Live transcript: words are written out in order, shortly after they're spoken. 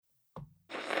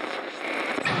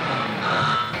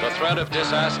threat of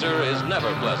disaster is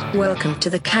never pleasant. Welcome to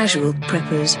the Casual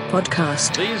Preppers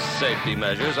podcast. These safety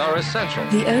measures are essential.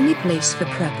 The only place for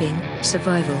prepping,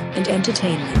 survival, and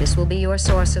entertainment. This will be your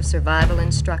source of survival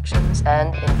instructions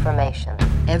and information.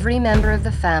 Every member of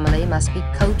the family must be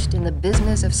coached in the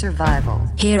business of survival.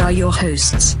 Here are your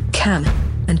hosts, Cam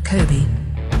and Kobe.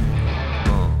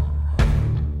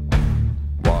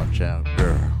 Watch out,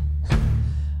 girl.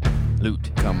 Loot.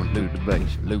 Coming through the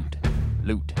base. Loot.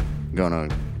 Gonna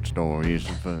store you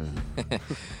some food.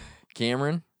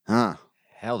 Cameron, Huh?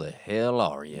 how the hell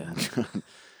are you?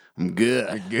 I'm good.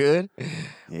 You're good?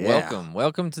 Yeah.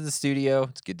 Welcome to the studio.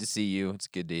 It's good to see you. It's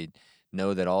good to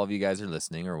know that all of you guys are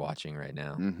listening or watching right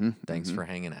now. Thanks for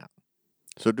hanging out.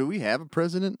 So do we have a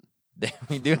president?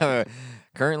 We do have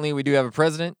a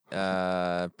president,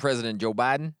 President Joe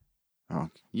Biden. Oh,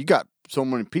 you got so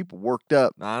many people worked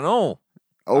up, I know.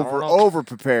 over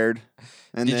prepared,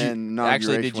 and Did then did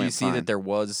you went see fine. that there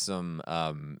was some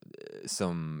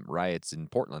riots in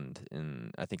Portland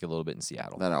and I think a little bit in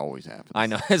Seattle? That always happens. I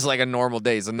know. It's like a normal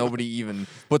day, so nobody even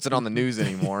puts it on the news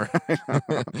anymore.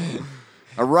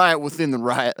 A riot within the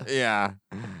riot. Yeah.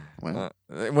 Well,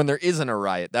 When there isn't a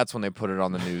riot, that's when they put it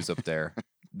on the news up there.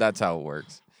 That's how it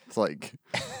works. it's like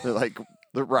they're like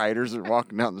the rioters are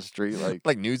walking down the street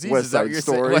like Newsies? West Is that Side what you're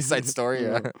saying? Story. West Side Story,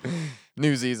 yeah.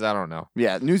 Newsies, I don't know.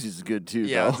 Yeah, Newsies is good too.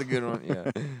 Yeah, though. that's a good one.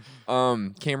 Yeah.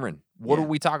 Cameron, what are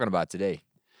we talking about today?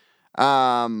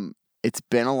 It's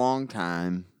been a long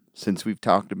time since we've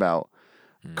talked about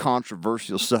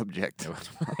controversial subject.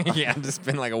 Yeah, it's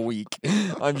been like a week,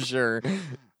 I'm sure.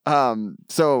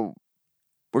 So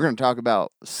we're going to talk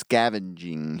about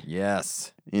scavenging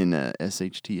Yes. in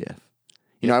SHTF.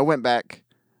 You know, I went back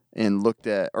and looked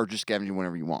at, or just scavenging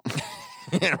whenever you want.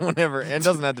 Yeah, whenever. It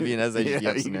doesn't have to be an SHTF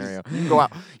Yeah, scenario. You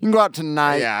can go out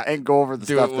tonight Yeah. and go over the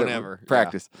Do stuff it that whenever. we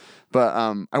practice. But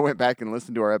I went back and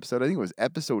listened to our episode. I think it was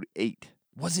episode 8.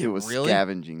 Was It was really?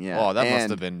 scavenging, yeah. Oh, that must And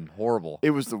have been horrible.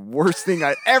 It was the worst thing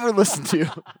I ever listened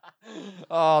to.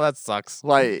 Oh, that sucks.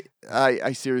 Like,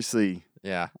 I seriously,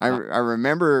 Yeah. I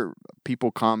remember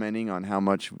people commenting on how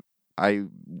much I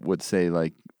would say,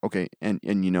 like, okay, and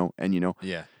you know.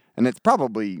 Yeah. And it's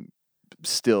probably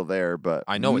still there, but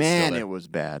I know it's man, still there. it was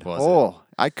bad. Was it?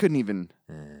 I couldn't even.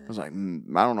 I was like, I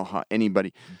don't know how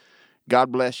anybody.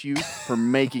 God bless you for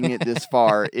making it this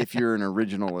far if you're an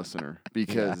original listener,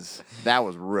 because that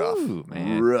was rough. Ooh,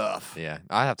 man. Rough. Yeah.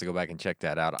 I have to go back and check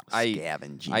that out.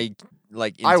 Scavenging. I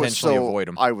I was intentionally so avoid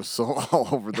them. I was so all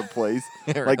over the place.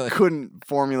 Really? Like couldn't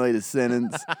formulate a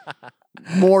sentence.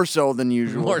 More so than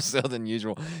usual. More so than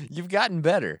usual. You've gotten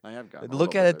better. I have gotten a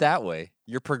Look little at bit it that way.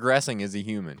 You're progressing as a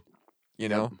human. You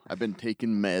know? Yep. I've been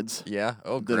taking meds. Yeah.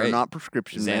 Oh, That great. are not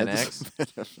prescription Xanax?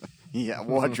 meds. Yeah,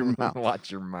 watch your mouth.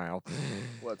 Watch your mouth.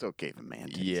 Well, it's okay if a man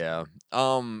takes it. Yeah.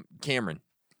 Cameron,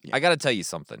 Yeah. I got to tell you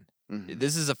something. Mhm.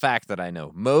 This is a fact that I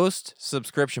know. Most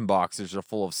subscription boxes are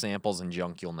full of samples and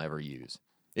junk you'll never use.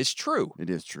 It's true. It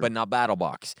is true. But not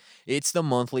BattleBox. It's the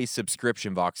monthly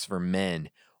subscription box for men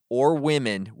or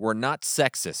women. We're not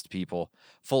sexist, people.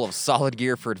 Full of solid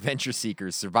gear for adventure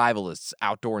seekers, survivalists,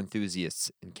 outdoor enthusiasts,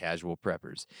 and casual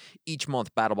preppers. Each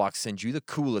month, BattleBox sends you the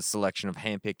coolest selection of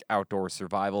handpicked outdoor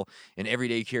survival and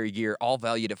everyday carry gear, all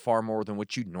valued at far more than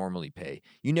what you'd normally pay.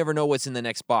 You never know what's in the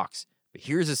next box. But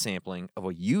here's a sampling of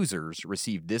what users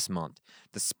received this month.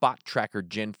 The Spot Tracker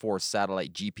Gen 4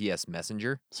 Satellite GPS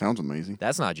Messenger. Sounds amazing.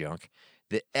 That's not junk.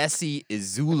 The Essie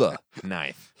Izula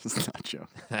knife. It's not joke.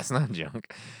 That's not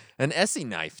junk. An Essie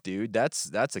knife, dude. That's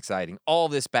exciting. All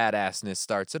this badassness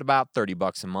starts at about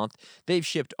 $30 a month. They've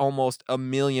shipped almost 1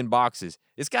 million boxes.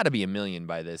 It's got to be 1 million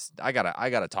by this. I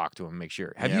gotta talk to them and make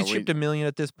sure. Have Yeah, you shipped 1 million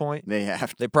at this point? They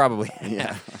have to. They probably have.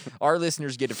 Yeah. Our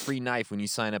listeners get a free knife when you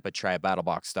sign up at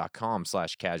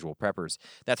trybattlebox.com/casualpreppers.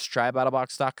 That's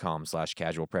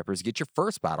trybattlebox.com/casualpreppers. Get your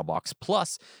first battle box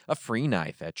plus a free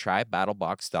knife at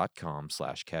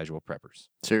trybattlebox.com/casualpreppers.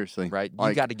 Seriously. Right? You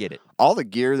Like, got to get it. all the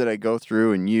gear that I go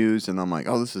through and use, and I'm like,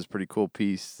 oh, this is a pretty cool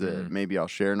piece that maybe I'll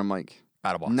share. And I'm like,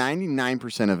 BattleBox.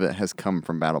 99% of it has come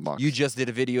from BattleBox. You just did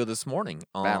a video this morning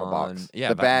on BattleBox. Yeah,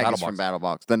 the bag is BattleBox. from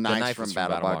BattleBox. The knife knife from is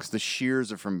from BattleBox. BattleBox. The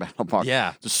shears are from BattleBox.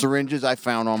 Yeah. The syringes I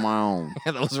found on my own.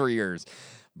 Those were yours.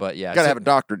 But yeah, Gotta have a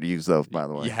doctor to use those, by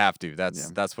the way. You have to.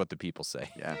 That's what the people say.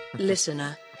 Yeah.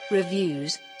 Listener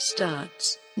reviews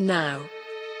starts now.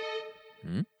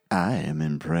 I am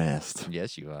impressed.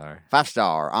 Yes, you are.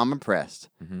 5-star. I'm impressed.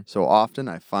 So often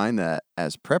I find that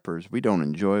as preppers, we don't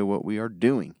enjoy what we are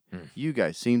doing. You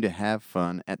guys seem to have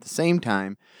fun at the same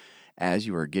time as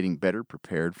you are getting better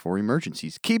prepared for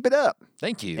emergencies. Keep it up.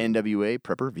 Thank you. NWA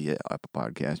Prepper via Apple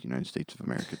Podcast, United States of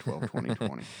America,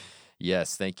 12-20-20.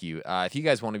 Yes, thank you. If you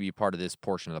guys want to be part of this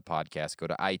portion of the podcast, go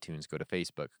to iTunes, go to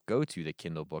Facebook, go to the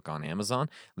Kindle book on Amazon,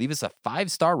 leave us a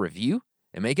 5-star review,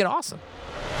 and make it awesome.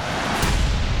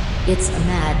 It's a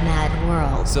mad, mad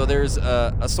world. So there's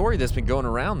a story that's been going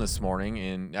around this morning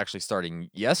and actually starting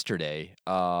yesterday.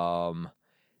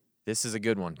 This is a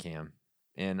good one, Cam.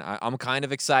 And I'm kind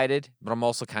of excited, but I'm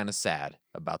also kind of sad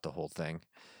about the whole thing.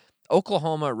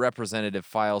 Oklahoma representative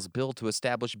files bill to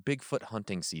establish Bigfoot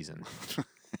hunting season.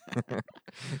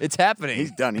 It's happening.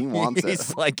 He's done. He wants it.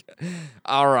 He's like,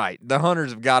 all right, the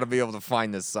hunters have got to be able to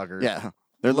find this sucker. Yeah.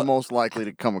 They're the most likely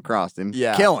to come across him.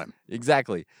 Yeah. Kill him.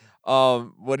 Exactly.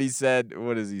 What he said,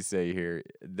 what does he say here?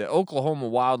 The Oklahoma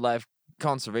Wildlife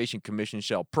Conservation Commission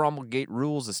shall promulgate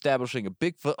rules establishing a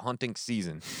Bigfoot hunting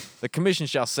season. The commission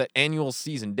shall set annual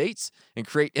season dates and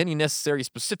create any necessary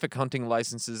specific hunting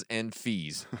licenses and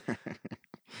fees.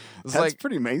 That's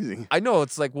pretty amazing. I know,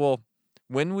 it's like, well,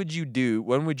 when would you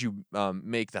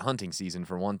make the hunting season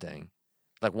for one thing?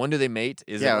 Like, when do they mate?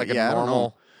 Is it like a I don't know.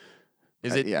 normal?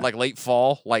 Is it yeah. like late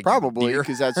fall? Like Probably, deer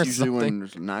because that's or usually when something?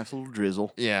 there's a nice little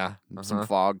drizzle. Yeah. Some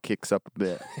fog kicks up a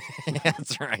bit.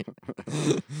 That's right.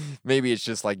 Maybe it's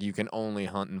just like you can only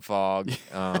hunt in fog.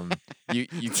 You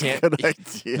can't Good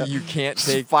idea. you can't Just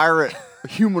take fire at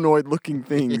humanoid-looking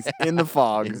things in the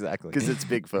fog. Exactly. Because it's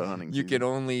Bigfoot hunting you season. can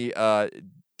only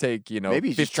take Maybe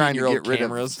he's just trying to 15-year-old get rid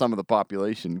cameras. of some of the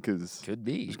population because Could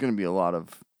be. there's going to be a lot of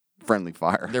friendly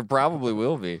fire. There probably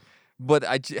will be. But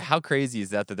how crazy is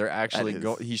that they're actually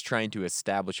is. he's trying to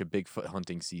establish a Bigfoot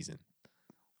hunting season.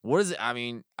 What is it? I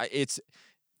mean, it's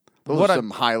Those what are I'm- some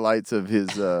highlights of his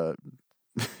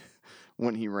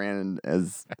when he ran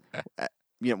as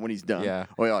when he's done. Yeah.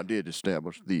 Oh yeah, I did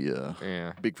establish the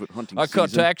yeah. Bigfoot hunting I cut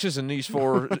season. taxes in these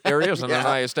 4 areas, and then Yeah.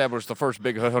 I established the first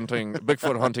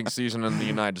Bigfoot hunting season in the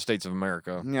United States of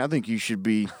America. Yeah, I think you should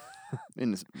be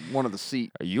in one of the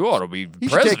seats. You ought to be You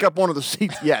should president. take up one of the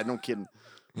seats. Yeah, no kidding.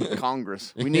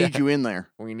 Congress. We need Yeah. you in there.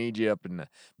 We need you up in the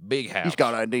big house. He's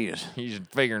got ideas. He's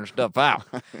figuring stuff out.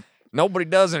 Nobody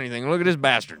does anything. Look at this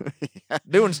bastard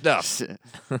doing stuff.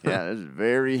 Yeah, that's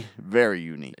very, very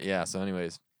unique. Yeah. So,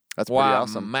 anyways, That's pretty wild,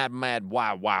 awesome. mad,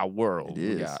 wild world. It we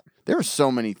is. got. There are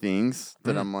so many things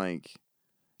that I'm like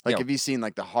Yeah. have you seen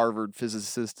like the Harvard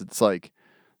physicist? It's like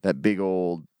that big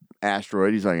old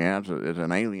asteroid. He's like, yeah, it's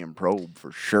an alien probe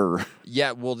for sure.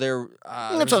 Yeah. Well, there.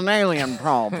 It's an alien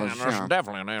probe for there's sure.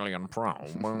 definitely an alien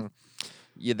probe.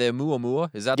 Yeah, the Muamua.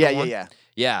 Is that Yeah, the one? yeah.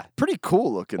 Yeah. Pretty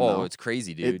cool looking. Oh, though. it's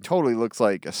crazy, It dude. totally looks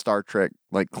like a Star Trek,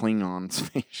 like Klingon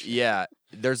spaceship. Yeah,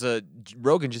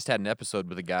 Rogan just had an episode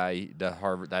with a guy, the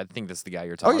Harvard. I think that's the guy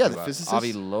you're talking yeah, about. the physicist?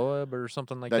 Avi Loeb or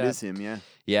something like that. That is him, yeah.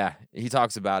 Yeah, he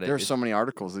talks about it. There's so many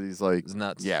articles that he's like, It's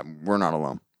nuts. yeah, we're not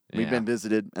alone. We've Yeah. been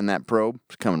visited, and that probe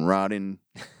is coming right in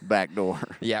back door.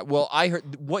 Yeah, well, I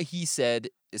heard what he said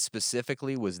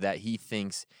specifically was that he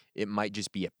thinks it might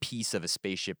just be a piece of a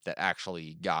spaceship that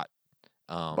actually got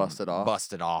Busted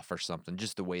off? or something,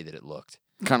 just the way that it looked.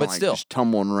 Kind But of like still. just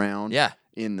tumbling around. Yeah,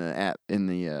 In the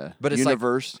But it's like-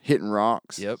 universe, hitting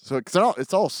rocks. Yep. So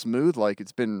it's all smooth, like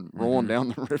it's been rolling down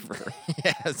the river.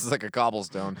 yeah, it's like a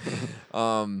cobblestone.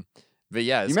 But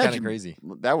yeah, it's You kind of imagine- crazy.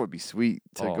 That would be sweet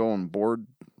to Oh. go on board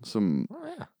some. Oh,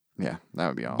 yeah. Yeah, that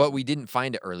would be awesome. But we didn't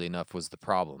find it early enough was the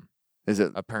problem. Is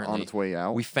it apparently- on its way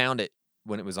out? We found it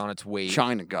when it was on its way.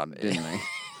 China got it, didn't they?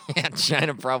 Yeah,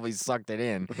 China probably sucked it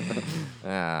in.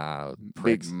 Big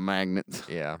Pricks. magnets.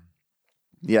 Yeah,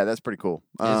 Yeah, that's pretty cool.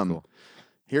 it's cool.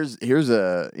 Here's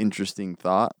a interesting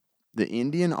thought. The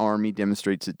Indian Army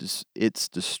demonstrates its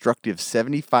destructive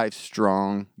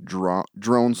 75-strong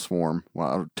drone swarm.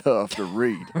 Wow, tough to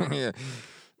read. yeah.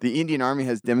 The Indian Army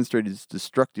has demonstrated its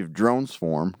destructive drone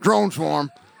swarm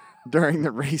during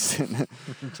the recent.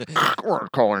 We're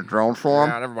calling it drone swarm.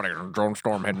 Everybody, drone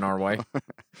storm heading our way.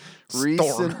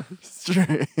 Recent.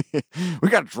 We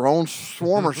got drone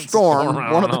swarm or storm.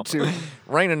 I One of don't the know. two.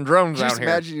 Raining drones Just out here.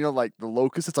 imagine, like the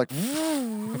locust. It's like.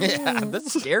 Yeah,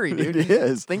 that's scary, dude. It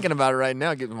is. Thinking about it right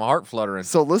now, getting my heart fluttering.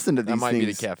 So listen to these That might be the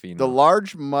things. caffeine, The though.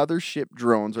 large mothership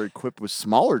drones are equipped with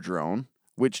smaller drone,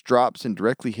 which drops and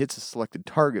directly hits a selected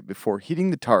target. Before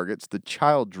hitting the targets, the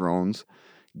child drones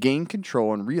gain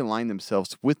control and realign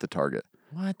themselves with the target.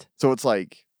 What? So it's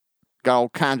like got all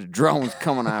kinds of drones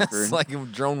coming after. It's like a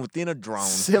drone within a drone.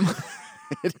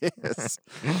 It is.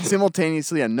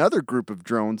 Simultaneously, another group of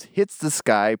drones hits the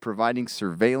sky, providing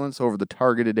surveillance over the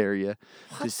targeted area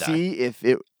to see if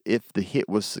the hit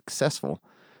was successful.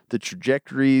 The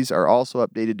trajectories are also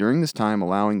updated during this time,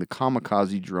 allowing the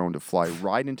kamikaze drone to fly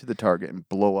right into the target and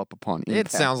blow up upon impact.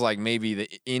 It sounds like maybe the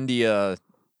India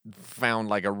found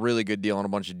like a really good deal on a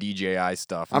bunch of DJI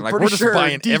stuff. And I'm like, pretty we're just sure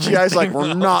buying DJI's like, everything we're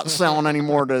else." not selling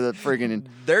anymore to the friggin'.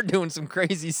 They're doing some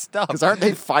crazy stuff. Because aren't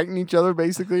they fighting each other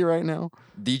basically right now?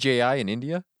 DJI in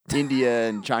India? India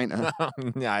and China.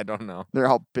 Yeah, I don't know. They're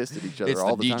all pissed at each other It's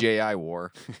all the the time. DJI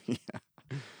war.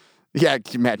 Yeah,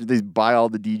 can you imagine they buy all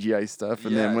the DJI stuff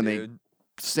and then when they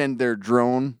send their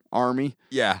drone army,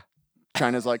 Yeah.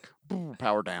 China's like, "Boom,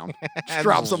 power down. Just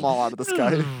drops them all out of the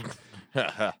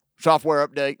sky. Software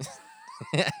update.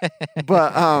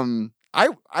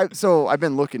 But so I've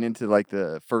been looking into like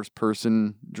the first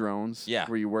person drones. Yeah.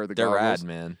 Where you wear the They're goggles. rad,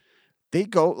 man. They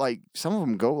go like some of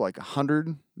them go like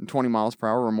 120 miles per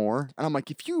hour or more, and I'm like,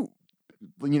 if you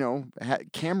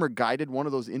camera guided one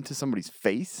of those into somebody's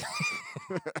face,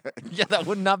 Yeah, that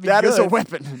would not be that good. is a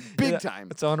weapon, big Yeah, time.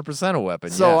 It's 100% a weapon.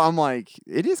 So yeah. I'm like,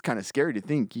 it is kind of scary to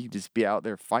think you could just be out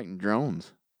there fighting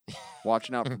drones,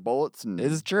 watching out for bullets and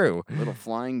It is true. little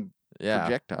flying Yeah.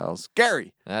 projectiles.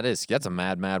 Scary. That's a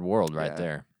mad world right Yeah.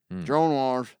 there. Mm. Drone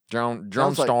wars Drone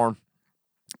Sounds like storm.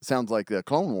 sounds like the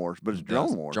Clone Wars, but it's drone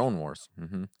Does. wars. Drone wars.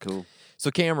 Mm-hmm. Cool. So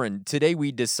Cameron, today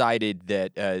we decided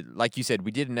that, like you said,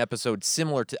 we did an episode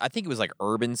similar to, I think it was like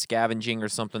urban scavenging or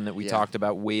something that we Yeah. talked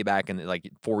about way back in like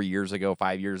 4 years ago,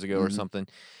 5 years ago or Mhm. something.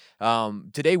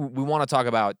 Today we want to talk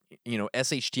about,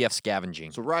 SHTF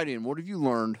scavenging. So write in. What have you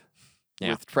learned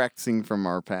Yeah. with practicing from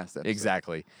our past episode?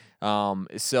 Exactly.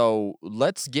 So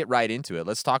let's get right into it.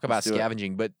 Let's talk about Let's do it.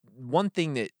 scavenging. But one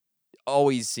thing that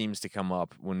always seems to come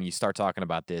up when you start talking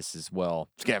about this as well,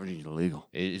 Scavenging is illegal.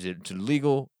 is it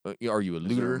illegal? Are you a Is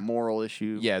there looter? a moral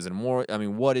issue? Yeah, is it more? I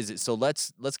mean, what is it? So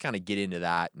let's kind of get into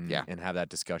that and, Yeah. and have that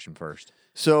discussion first.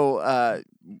 So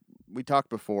we talked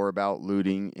before about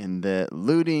looting, and that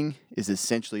looting is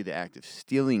essentially the act of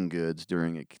stealing goods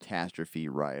during a catastrophe,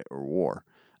 riot, or war.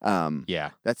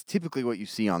 Yeah. That's typically what you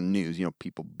see on news.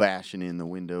 People bashing in the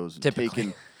windows, and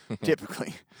Typically.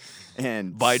 typically,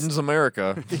 and Biden's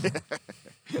America.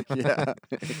 yeah,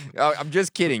 Oh, I'm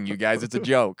just kidding, you guys. It's a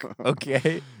joke.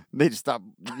 Okay. they just stopped.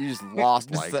 You just lost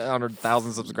Just like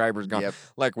 100,000 subscribers gone. Yep.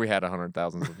 Like we had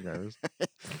 100,000 subscribers.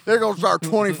 there goes our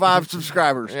 25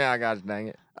 subscribers. Yeah, gosh dang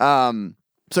it.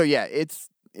 So yeah,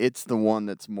 it's the one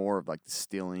that's more of like the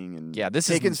stealing and Yeah, this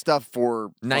is taking stuff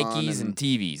for fun Nikes and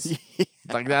TVs.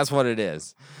 Like that's what it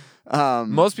is.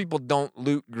 um, Most people don't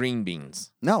loot green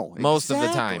beans. no, most of the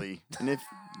time. exactly. And if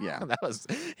yeah, That was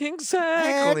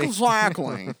exactly.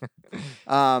 exactly.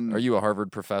 Are you a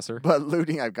Harvard professor? But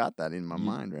looting, I've got that in my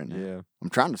mind right now. Yeah. I'm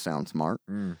trying to sound smart.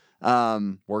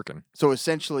 Mm, working. So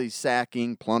essentially,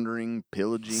 sacking, plundering,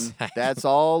 pillaging, Sacking. that's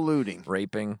all looting.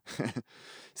 Raping.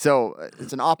 So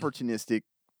it's an opportunistic.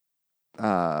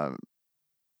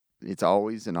 It's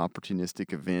always an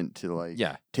opportunistic event to like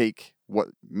Yeah. take what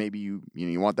maybe you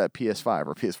want that PS5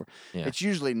 or PS4. Yeah. It's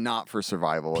usually not for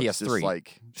survival. It's just PS3.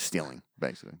 like stealing,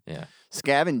 basically. Yeah.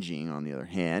 Scavenging, on the other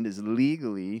hand, is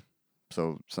legally,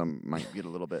 so some might get a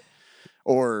little bit,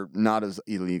 or not as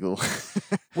illegal,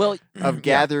 Well, of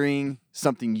gathering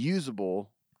something usable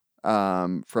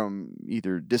from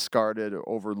either discarded or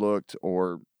overlooked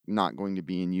or not going to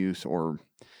be in use, or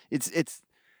it's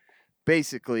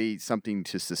basically something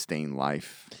to sustain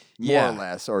life, more Yeah. or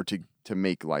less, or to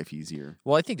make life easier.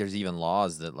 Well, I think there's even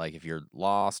laws that, like, if you're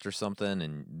lost or something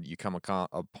and you come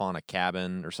upon a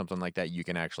cabin or something like that, you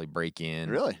can actually break in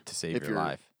Really? to save If your you're-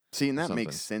 life. See, and that Something.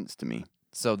 makes sense to me,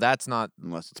 So that's not.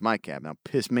 unless it's my cabin. Now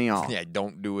piss me off. Yeah,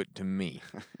 don't do it to me.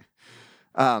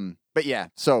 But yeah,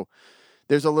 so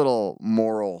there's a little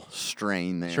moral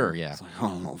strain there. Sure, yeah. It's like, I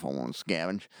don't know if I want to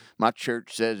scavenge. My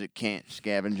church says it can't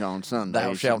scavenge on Sundays.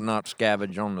 Thou shalt not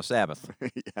scavenge on the Sabbath.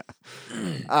 yeah.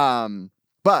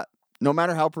 But no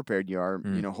matter how prepared you are,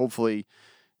 Mm. hopefully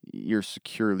you're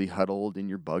securely huddled in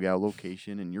your bug out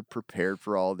location and you're prepared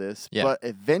for all this. Yeah. But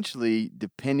eventually,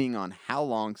 depending on how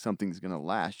long something's going to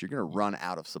last, you're going to run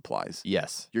out of supplies.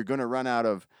 Yes. You're going to run out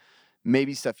of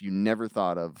maybe stuff you never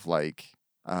thought of, like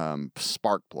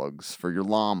spark plugs for your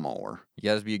lawnmower. You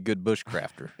got to be a good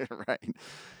bushcrafter. Right.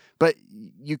 But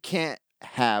you can't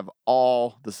have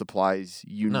all the supplies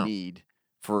you No. need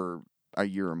for a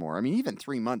year or more. I mean, even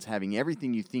 3 months having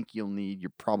everything you think you'll need,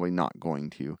 you're probably not going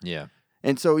to. Yeah.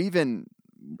 And so even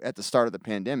at the start of the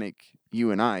pandemic,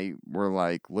 you and I were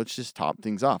like, let's just top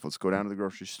things off. Let's go down to the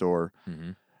grocery store,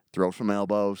 Mm-hmm. throw some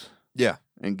elbows, Yeah.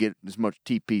 and get as much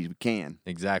TP as we can.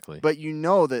 Exactly. But you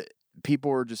know that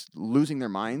people are just losing their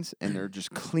minds and they're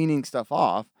just cleaning stuff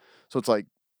off. So it's like,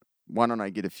 why don't I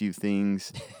get a few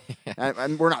things?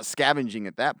 And we're not scavenging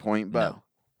at that point, but No.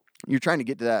 you're trying to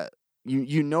get to that.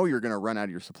 You know you're going to run out of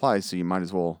your supplies, so you might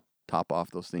as well top off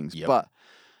those things. Yep. But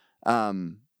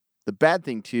the bad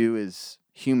thing too is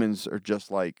humans are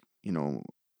just like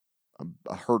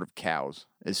a herd of cows.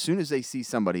 As soon as they see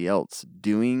somebody else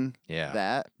doing Yeah.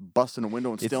 that, busting a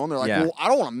window and It's- stealing, they're like, yeah. well, I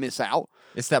don't want to miss out.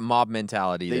 It's that mob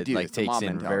mentality They that do. like It's the takes mob in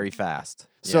mentality. very fast.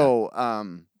 Yeah. So,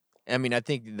 I mean, I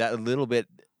think that a little bit.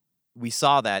 We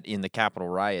saw that in the Capitol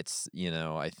riots.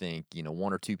 I think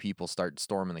 1 or 2 people start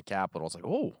storming the Capitol. It's like,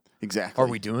 oh, exactly. are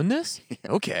we doing this?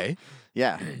 Okay,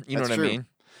 Yeah. you know that's what true. I mean.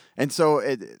 And so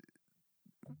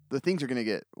the things are going to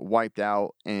get wiped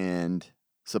out, and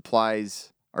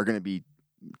supplies are going to be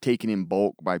taken in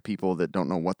bulk by people that don't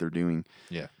know what they're doing.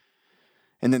 Yeah.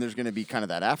 And then there's going to be kind of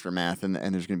that aftermath, and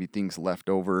there's going to be things left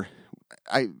over.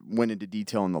 I went into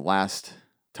detail in the last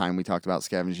time we talked about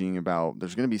scavenging about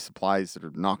there's going to be supplies that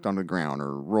are knocked onto the ground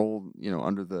or rolled,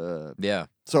 under the. Yeah.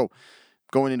 So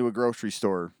going into a grocery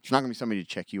store, there's not going to be somebody to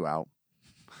check you out.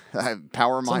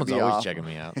 Power might Someone's be always off. checking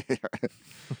me out.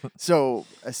 So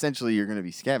essentially, you're going to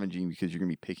be scavenging because you're going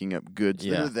to be picking up goods that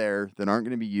Yeah. are there that aren't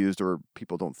going to be used, or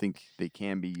people don't think they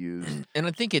can be used, And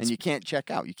I think and it's you can't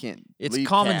check out. You can't. It's leave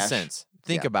common cash. sense.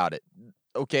 Think Yeah. about it.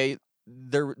 Okay,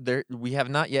 there we have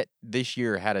not yet this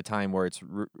year had a time where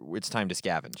it's time to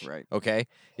scavenge. Right. Okay,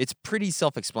 it's pretty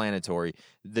self-explanatory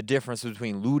the difference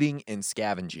between looting and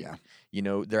scavenging.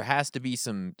 Yeah. There has to be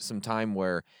some time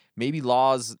where maybe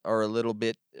laws are a little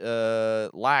bit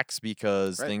lax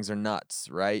because Right. things are nuts,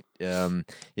 right?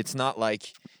 It's not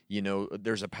like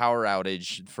there's a power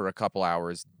outage for a couple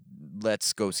hours.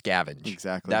 Let's go scavenge.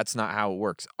 Exactly. That's not how it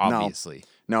works. Obviously.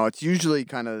 No, it's usually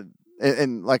kind of,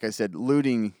 and like I said,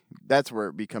 looting. That's where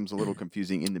it becomes a little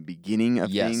confusing in the beginning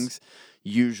of Yes. things.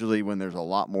 Usually, when there's a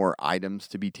lot more items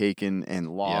to be taken and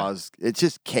laws, it's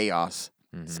just chaos.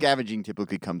 Mm-hmm. Scavenging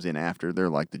typically comes in after. They're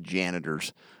like the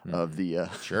janitors of the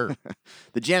Sure.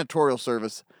 the janitorial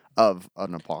service of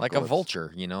an apocalypse. Like a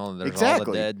vulture, there's all the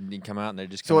Exactly. dead, and you come out and they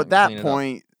just come So out at and that clean it up.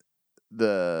 point,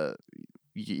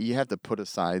 you have to put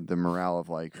aside the morale of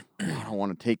like, I don't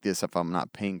want to take this if I'm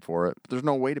not paying for it. But there's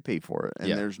no way to pay for it, and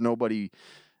Yeah. there's nobody.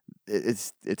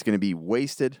 It's going to be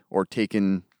wasted or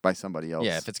taken by somebody else.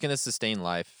 Yeah, if it's going to sustain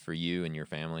life for you and your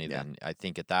family, Yeah. then I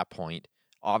think at that point,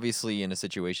 obviously in a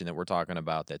situation that we're talking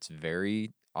about that's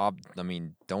very,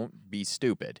 don't be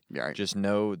stupid. Yeah, right. Just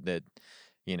know that,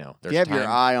 there's If you have your time-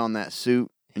 eye on that suit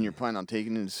and you're planning on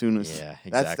taking it as soon as Yeah,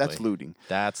 that's exactly. looting.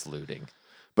 That's looting.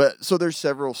 But so there's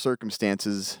several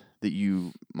circumstances that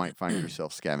you might find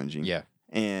yourself scavenging. Yeah.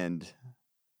 And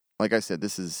like I said,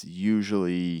 this is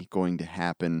usually going to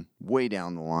happen way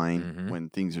down the line Mhm. when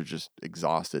things are just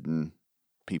exhausted and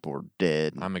people are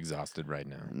dead I'm exhausted right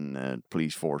now. and the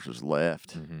police force is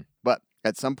left. Mhm. But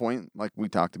at some point, like we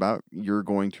talked about, you're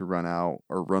going to run out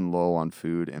or run low on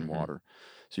food and Mhm. water.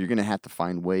 So you're going to have to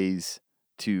find ways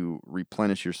to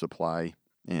replenish your supply.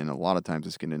 And a lot of times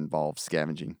it's going to involve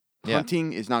scavenging. Yeah.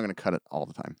 Hunting is not going to cut it all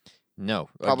the time. No.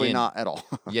 Probably again, not at all.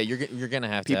 Yeah, you're going to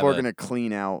have to People are have going to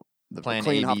clean out the plan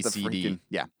clean A, off B, the C, D. freaking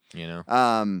yeah.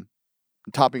 a,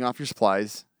 Topping off your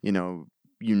supplies. You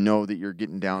know that you're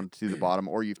getting down to the bottom,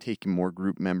 or you've taken more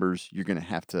group members. You're going to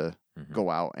have to Mhm. go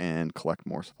out and collect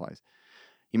more supplies.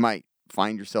 You might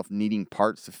find yourself needing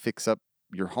parts to fix up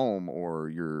your home or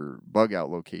your bug out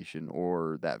location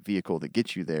or that vehicle that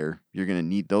gets you there. You're going to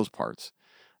need those parts.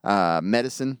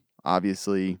 Medicine,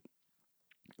 obviously,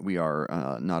 we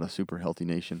are not a super healthy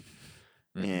nation.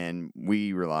 Mhm. And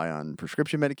we rely on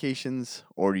prescription medications,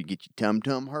 or you get your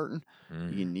tum hurting,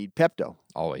 Mhm. you need Pepto,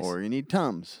 Always. or you need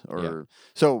Tums, or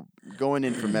so going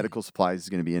in for medical supplies is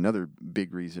going to be another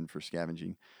big reason for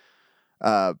scavenging.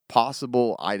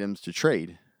 Possible items to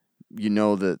trade. You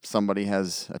know that somebody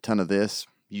has a ton of this.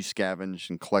 You scavenge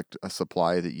and collect a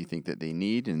supply that you think that they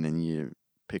need, and then you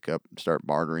pick up, start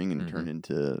bartering, and turn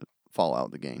into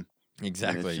Fallout the game. And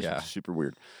Exactly, it's just yeah. super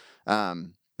weird.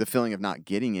 The feeling of not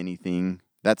getting anything,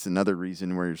 that's another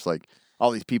reason where it's like all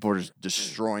these people are just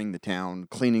destroying the town,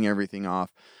 cleaning everything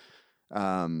off.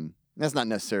 That's not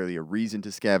necessarily a reason to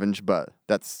scavenge, but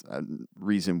that's a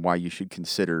reason why you should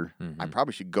consider, I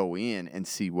probably should go in and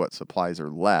see what supplies are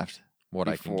left What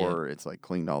I can before it's like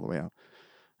cleaned all the way out.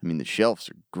 I mean, the shelves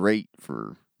are great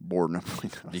for boarding up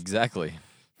windows. Exactly.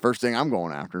 First thing I'm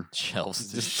going after. Shelves.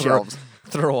 Just Just shelves.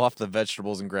 Throw off the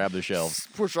vegetables and grab the shelves.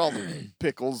 Push all the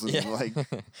pickles and Yeah. like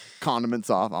condiments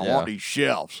off. I Yeah. want these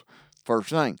shelves. First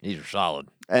thing. These are solid.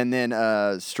 And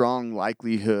then strong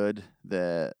likelihood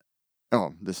that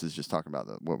this is just talking about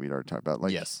what we'd already talked about.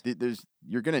 Like Yes.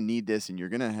 You're gonna need this, and you're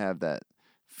gonna have that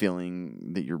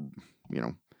feeling that you're,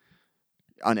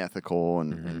 unethical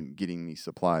and getting these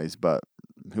supplies. But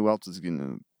who else is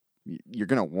you're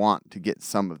gonna want to get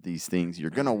some of these things. You're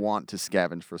gonna want to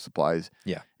scavenge for supplies.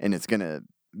 Yeah. And it's gonna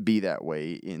be that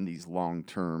way in these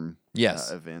long-term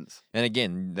Yes. events. And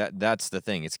again, that's the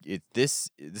thing. The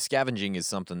scavenging is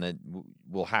something that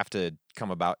will have to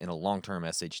come about in a long-term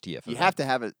SHTF. You have to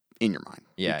have it in your mind.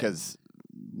 Yeah. Because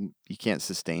you can't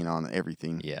sustain on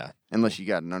everything. Yeah. Unless you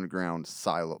got an underground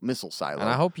missile silo. And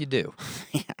I hope you do.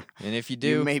 Yeah. And if you do,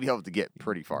 You may be able to get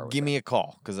pretty far with give that. me a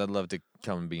call because I'd love to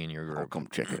come and be in your I'll group. come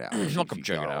check it out. I'll See come if you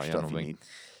check got it all out. the Yeah, stuff no you big- need.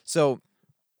 So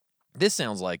this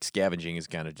sounds like scavenging is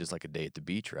kind of just like a day at the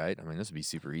beach, right? I mean, this would be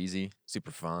super easy,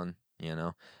 super fun, you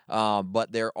know?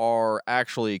 But there are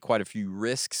actually quite a few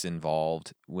risks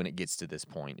involved when it gets to this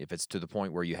point. If it's to the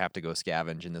point where you have to go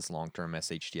scavenge in this long-term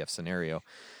SHTF scenario,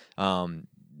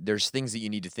 there's things that you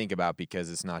need to think about because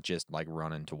it's not just like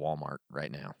running to Walmart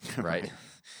right now, right?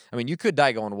 I mean, you could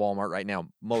die going to Walmart right now.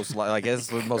 Like it's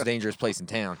the most dangerous place in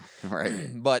town, Right.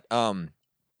 But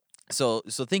so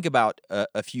think about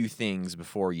a few things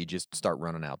before you just start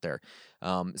running out there.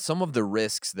 Some of the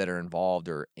risks that are involved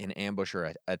are an ambush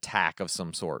or attack of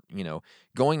some sort. You know,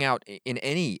 going out in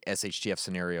any SHTF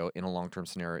scenario, in a long-term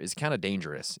scenario, is kind of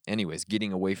dangerous. Anyways,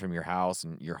 getting away from your house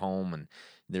and your home, and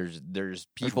there's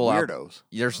people out. weirdos.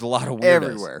 There's a lot of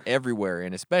weirdos Everywhere.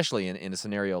 and especially in a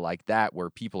scenario like that where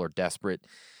people are desperate.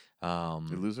 They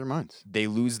lose their minds. They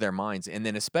lose their minds. And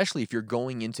then especially if you're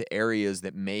going into areas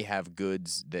that may have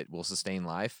goods that will sustain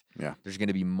life, Yeah. there's going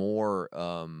to be more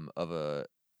of a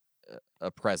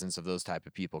presence of those type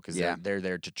of people because Yeah. they're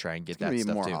there to try and get It's going that to be a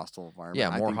stuff more too. hostile environment. Yeah,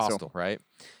 I more think so. hostile, right?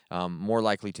 More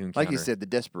likely to encounter. Like you said, the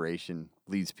desperation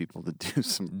leads people to do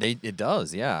some it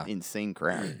does, yeah. insane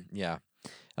crap. Yeah.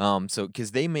 So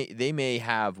because they may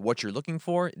have what you're looking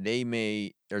for, they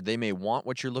may want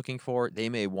what you're looking for, they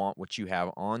may want what you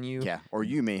have on you. Yeah. Or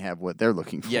you may have what they're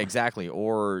looking for. Yeah, exactly.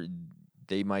 Or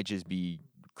they might just be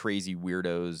crazy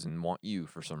weirdos and want you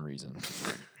for some reason.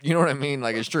 You know what I mean?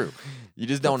 Like, it's true. You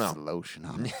just don't know. Put lotion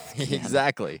on it.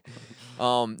 Exactly.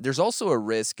 There's also a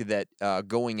risk that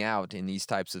going out in these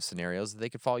types of scenarios, they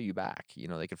could follow you back. You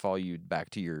know, they could follow you back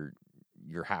to your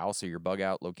house or your bug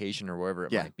out location or wherever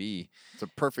it Yeah. might be. It's a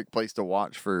perfect place to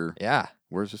watch for Yeah.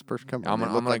 where's this person coming I'm from. They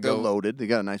gonna- look I'm gonna like they're go- loaded. They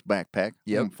got a nice backpack.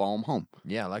 Yep. And follow them home.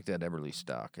 Yeah, I like that Everly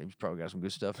stock. He's probably got some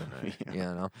good stuff in there. You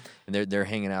know, and they're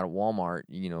hanging out at Walmart,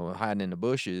 you know, hiding in the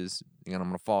bushes, and I'm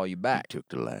gonna follow you back. Took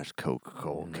the last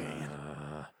Coca-Cola can.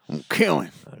 I'm gonna kill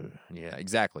him. Yeah,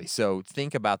 exactly. So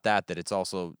think about that. That it's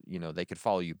also, you know, they could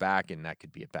follow you back, and that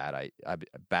could be a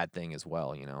bad thing as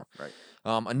well. You know, Right.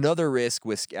 Another risk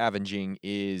with scavenging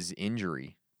is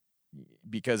injury,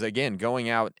 because again, going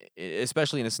out,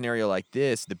 especially in a scenario like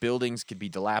this, the buildings could be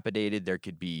dilapidated. There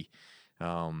could be,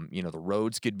 you know, the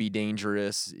roads could be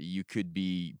dangerous. You could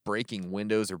be breaking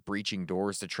windows or breaching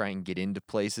doors to try and get into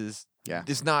places. Yeah.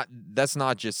 That's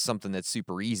not just something that's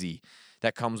super easy.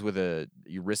 That comes with a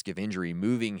risk of injury.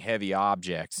 Moving heavy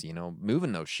objects, you know,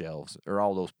 moving those shelves or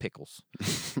all those pickles.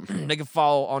 They can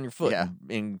fall on your foot Yeah.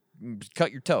 and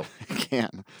cut your toe,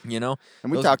 Can. you know?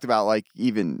 And we Those- talked about like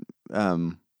even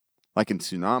like in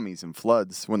tsunamis and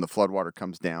floods when the floodwater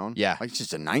comes down. Yeah. Like it's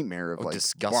just a nightmare of like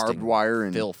disgusting barbed wire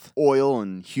and filth. oil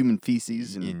and human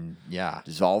feces and Yeah.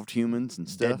 dissolved humans and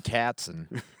stuff. Dead cats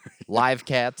and live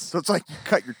cats. So it's like you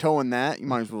cut your toe in that, you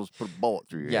might as well just put a bullet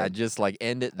through your Yeah, head. just like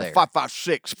end it there.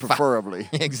 5.56 preferably.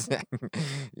 Exactly.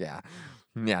 Yeah.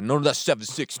 Yeah, none of that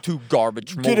 7.62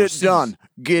 garbage. from Get it overseas. done.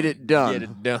 Get it done. Get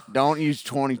it done. Don't use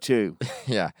 22.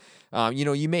 Yeah. You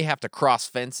know, you may have to cross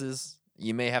fences.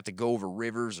 You may have to go over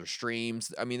rivers or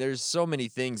streams. I mean, there's so many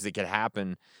things that could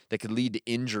happen that could lead to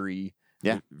injury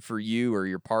Yeah. for you or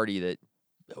your party that,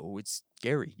 it's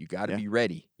scary. You got to Yeah. be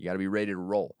ready. You got to be ready to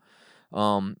roll.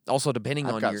 Also, depending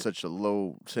I've on got your... such a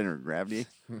low center of gravity.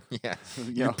 yeah, You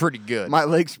you're know, pretty good. My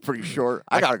legs are pretty short.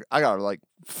 I got like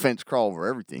fence crawl over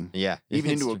everything. yeah.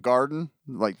 Even into a It's- garden,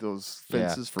 like those Yeah.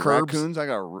 fences for Curbs. raccoons. I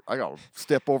got to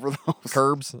step over those.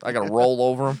 curbs. I got to roll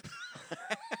over them.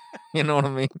 You know what I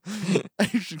mean?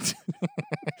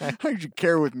 I should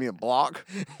carry with me a block.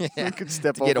 I Yeah. could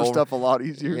step To get over over- stuff a lot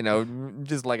easier. You know,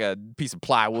 just like a piece of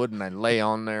plywood, and I lay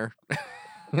on there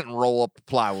and roll up the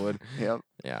plywood. Yep.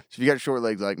 Yeah. So if you got short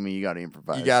legs like me, you got to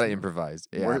improvise. You got to improvise.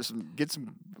 Yeah. Get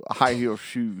some high heel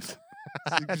shoes.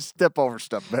 So you can step over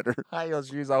stuff better. High heel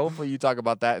shoes. Hopefully, you talk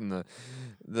about that in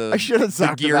the I should have the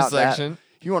talked gear about that. section.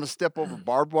 You want to step over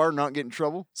barbed wire, not get in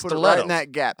trouble? Put it right in Stilettos.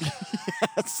 that gap.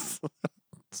 Yes.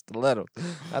 Stiletto.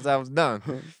 That's how it's done.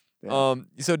 Yeah.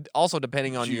 So also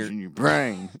depending on Shoes in your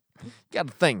brain. you got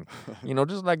to think, you know,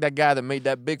 just like that guy that made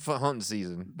that Bigfoot hunting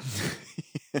season.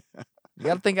 You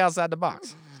got to think outside the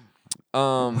box.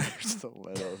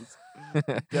 Stilettos.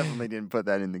 Definitely didn't put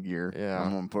that in the gear. Yeah.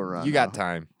 I'm gonna put it on. You got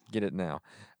time. Get it now.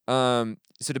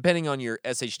 So depending on your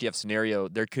SHTF scenario,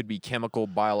 there could be chemical,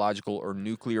 biological, or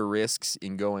nuclear risks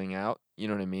in going out. You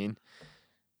know what I mean?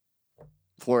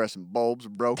 Fluorescent bulbs are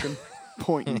broken,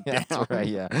 pointing down. That's right.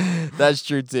 Yeah, that's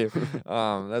true too.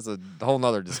 That's a whole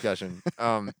nother discussion.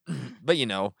 But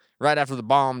right after the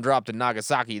bomb dropped in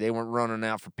Nagasaki, they weren't running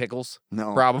out for pickles.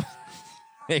 No. Probably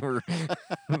they were.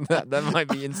 that might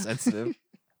be insensitive.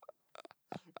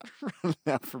 Running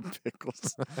out for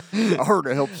pickles. I heard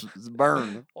it helps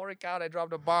burn. Holy cow! They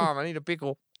dropped a bomb. I need a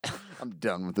pickle. I'm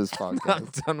done with this I'm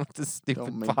podcast. done with this stupid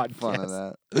Don't make podcast. fun of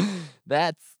that.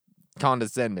 That's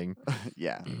condescending.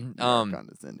 Yeah. Um,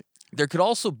 Condescending. There could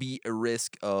also be a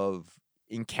risk of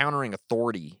encountering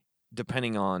authority,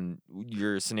 depending on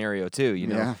your scenario too.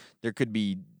 Yeah. There could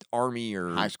be army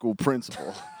or High school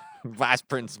principal. vice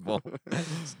principal,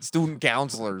 student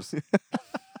counselors.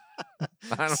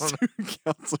 I don't know. Student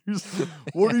counselors.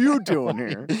 What are you doing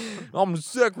here? I'm the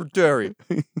secretary.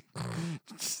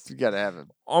 You gotta have it.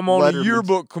 I'm on the Letterman's-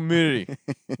 yearbook committee.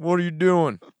 What are you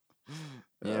doing?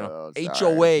 Oh, HOA.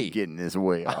 sorry. Getting this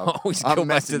way I off. always I'm go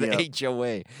back to messing you the up.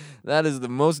 HOA. That is the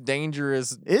most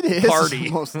dangerous It is party the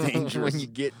most dangerous. when you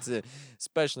get to,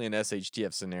 especially an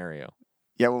SHTF scenario.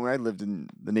 Yeah, when I lived in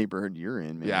the neighborhood you're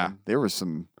in, man, Yeah. there was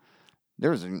an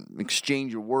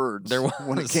exchange of words There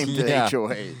when it was, came to yeah.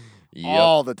 HOA Yep.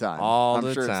 all the time. All I'm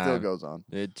the sure it still time. goes on.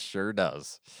 It sure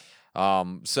does.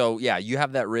 So yeah, you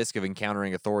have that risk of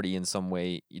encountering authority in some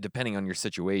way, depending on your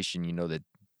situation. You know that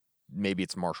maybe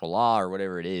it's martial law or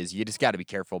whatever it is. You just got to be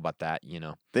careful about that.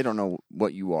 They don't know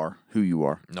what you are, who you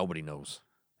are. Nobody knows.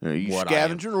 Are you What I am.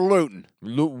 scavenging or looting?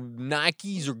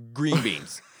 Nikes or green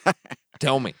beans?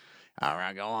 Tell me. All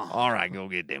right, go on. All right, go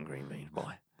get them green beans,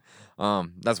 boy.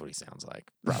 That's what he sounds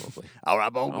like, probably. All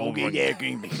right, boy, go Oh, get yeah. that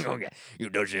green bean. Okay, you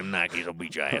touch them Nikes, I'll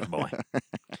beat your ass, boy.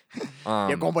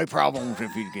 There's gonna be problems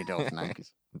if you get those Nikes.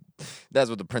 That's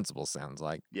what the principal sounds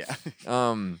like. Yeah.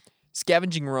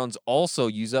 Scavenging runs also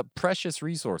use up precious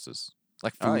resources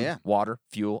like food, Oh, yeah. water,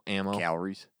 fuel, ammo,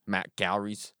 Calories.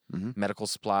 calories, Mhm. medical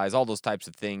supplies, all those types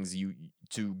of things.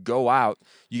 To go out,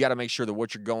 you got to make sure that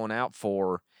what you're going out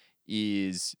for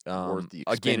is Worth the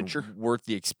again expenditure. worth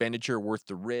the expenditure, worth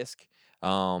the risk,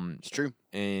 It's true.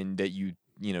 and that you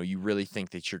really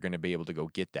think that you're going to be able to go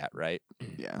get that, right?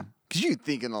 Yeah. Because you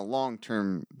think in a long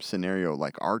term scenario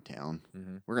like our town,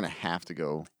 Mhm. we're gonna have to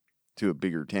go to a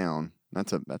bigger town.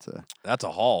 That's That's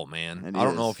a haul, man. It I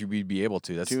don't know is. if you'd be able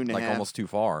to. That's 2.5 almost too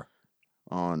far.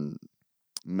 on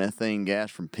methane gas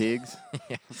from pigs.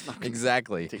 Yeah, It's not gonna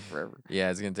exactly. take forever. Yeah,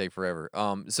 it's gonna take forever.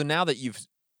 So now that you've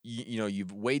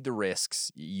weighed the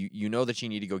risks, you know that you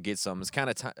need to go get some. It's kind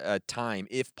of time,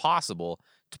 if possible,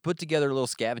 to put together a little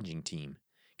scavenging team,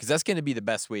 because that's going to be the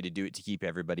best way to do it to keep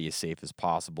everybody as safe as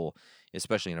possible,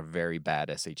 especially in a very bad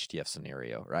SHTF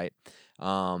scenario, right?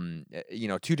 2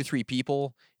 to 3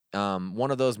 people.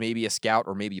 One of those maybe a scout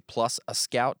or maybe plus a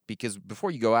scout, because before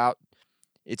you go out,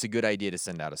 it's a good idea to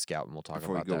send out a scout, and we'll talk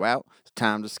Before you about go out, it's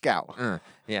time to scout.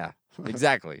 Yeah,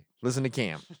 exactly. Listen to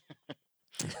Cam.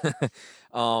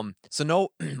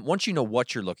 Once you know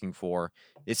what you're looking for,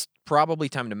 it's probably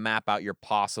time to map out your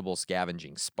possible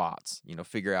scavenging spots.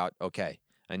 Figure out, okay,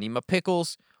 I need my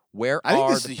pickles. Where I think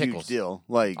are this the is a pickles? huge deal.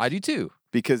 Like I do too.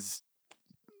 because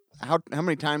how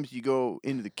many times do you go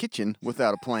into the kitchen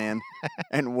without a plan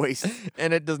and waste?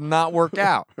 And it does not work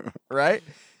out, right?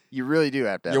 You really do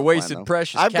have to. Have You're a plan, wasting though.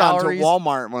 precious I've calories. gone to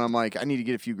Walmart when I'm like, I need to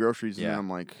get a few groceries, and Yeah. then I'm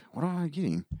like, what am I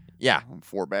getting? Yeah.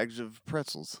 4 bags of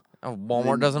pretzels. Oh, Then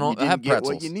Walmart doesn't you didn't have get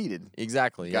pretzels. what you needed.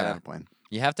 Exactly. You gotta Yeah. have a plan.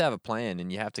 You have to have a plan, and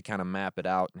you have to kind of map it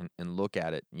out and look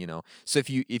at it. So if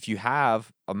you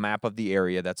have a map of the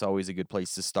area, that's always a good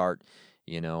place to start.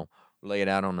 Lay it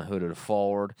out on the hood of the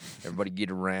Ford. Everybody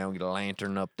get around, get a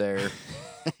lantern up there.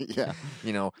 Yeah.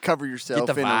 You know, Cover yourself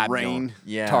the in vibe a going. rain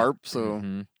Yeah. tarp so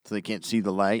Mhm. they can't see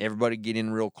the light. everybody get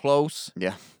in real close.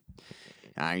 Yeah.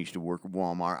 I used to work at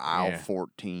Walmart, aisle Yeah.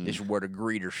 14. This is where the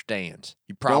greeter stands.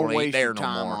 You Don't probably ain't waste there your no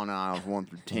time more. on aisles 1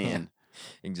 through 10.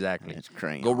 Exactly. It's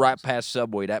crazy. Go right past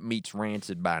Subway. That meat's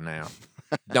rancid by now.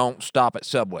 Don't stop at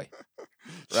Subway.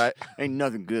 Right? Ain't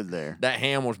nothing good there. That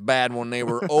ham was bad when they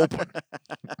were open.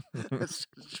 That's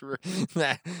true.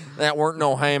 that weren't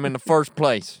no ham in the first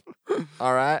place.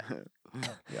 All right.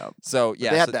 Yeah. So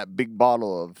yeah, They had so that big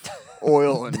bottle of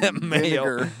oil and that mayo.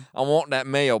 vinegar, I want that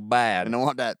mayo bad. and I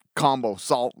want that combo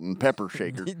salt and pepper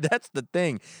shaker. That's the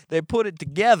thing. They put it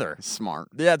together. Smart.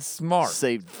 That's smart.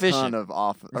 Saved a Efficient. ton of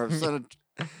off or ton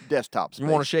of desktop space.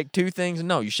 You want to shake 2 things?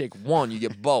 No, you shake one, you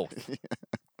get both.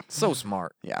 So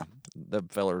smart. Yeah. The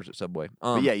fellers at Subway.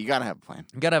 But yeah, you gotta have a plan.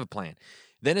 You gotta have a plan.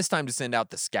 Then it's time to send out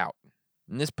the scout.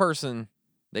 And this person,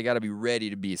 They got to be ready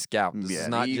to be a scout. This is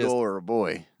an not eagle just or a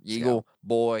boy. eagle,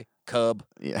 boy, cub,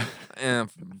 Yeah. and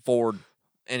Ford,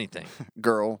 anything.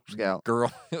 Girl scout.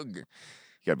 Girl. You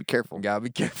gotta be careful. Gotta be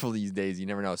careful these days. You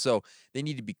never know. So they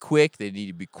need to be quick. They need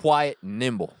to be quiet and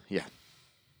nimble. Yeah.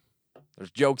 There's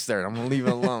jokes there. I'm gonna leave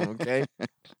it alone. Okay.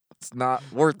 It's not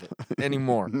worth it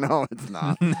anymore. No, it's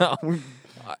not. No.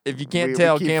 If you can't we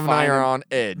tell, keep Cam and I are finding- on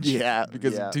edge. Yeah,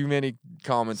 Because yeah. of too many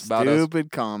comments about us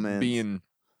Stupid comments. being.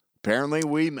 Apparently,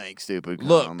 we make stupid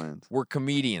Look, comments. we're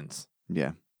comedians.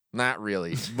 Yeah. Not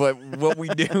really, but what we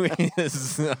do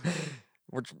is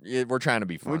we're trying to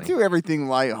be funny. We do everything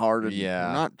lighthearted. Yeah.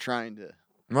 We're not trying to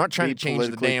I'm not trying be to change the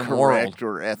politically damn correct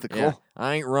world. or ethical. Yeah.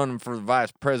 I ain't running for the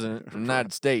vice president of the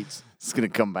United States. It's gonna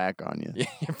come back on you. Yeah,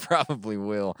 you probably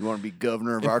will. You want to be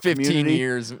governor of In our 15 community?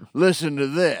 years, Listen to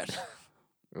this.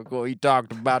 look what he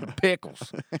talked about the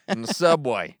pickles in the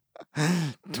subway.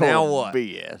 Now Total what?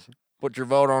 BS. Put your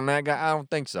vote on that guy? I don't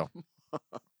think so.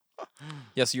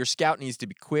 Yeah, so your scout needs to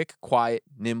be quick, quiet,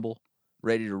 nimble,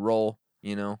 ready to roll,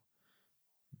 you know.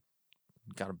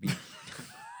 Gotta be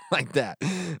like that.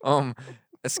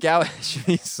 A scout should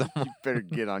be someone Better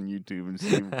get on YouTube and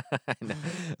see. I know.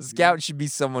 A scout should be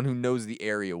someone who knows the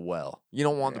area well. You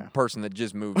don't want Yeah. the person that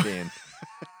just moved in.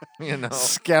 You know.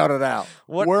 Scout it out.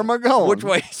 What- Where am I going? Which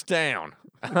way's down?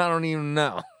 I don't even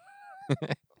know.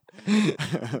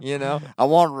 You know? I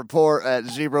want to report at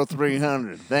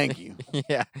 0300. Thank you.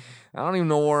 Yeah. I don't even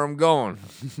know where I'm going.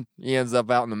 He ends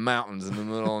up out in the mountains in the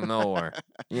middle of nowhere.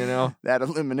 You know? That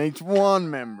eliminates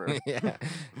one member. Yeah.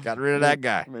 Got rid of that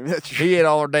guy. Maybe that's He ate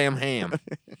all our damn ham.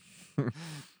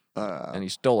 uh, And he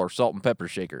stole our salt and pepper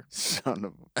shaker. son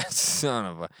of a. Son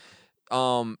of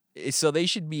a. So they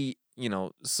should be, you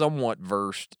know, somewhat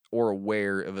versed or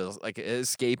aware of like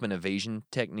escape and evasion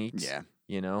techniques. Yeah.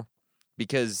 You know?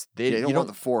 Because they Yeah, you you don't want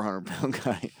the 400-pound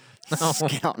guy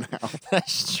scouting out.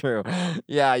 That's true.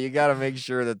 Yeah, you got to make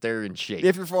sure that they're in shape.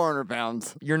 If you're 400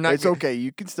 pounds, You're not it's gonna- okay.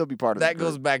 You can still be part of That the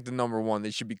goes group. back to number one.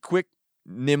 They should be quick,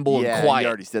 nimble, Yeah, and quiet. you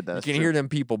already said that. You That's can true. hear them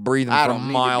people breathing I from don't a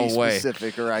need mile to be away.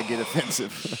 specific or I get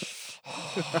offensive.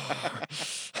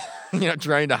 You know,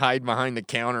 trying to hide behind the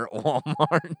counter at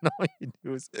Walmart. And all you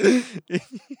do is.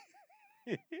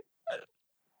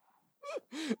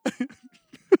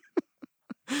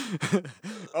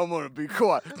 I'm going to be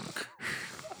quiet.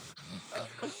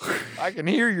 I can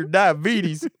hear your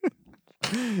diabetes.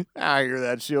 I hear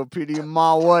that COPD a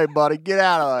mile away, buddy. Get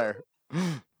out of there.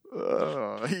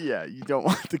 Yeah, you don't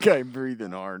want the guy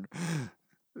breathing hard.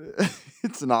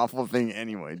 It's an awful thing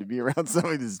anyway to be around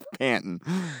somebody that's panting.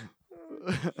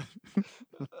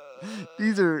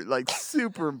 These are like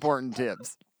super important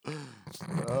tips. I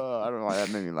don't know why that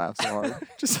made me laugh so hard.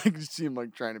 Just like you seem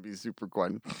like trying to be super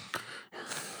quiet.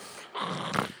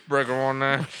 Breaker on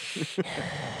there.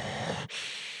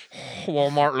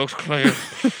 Walmart looks clear.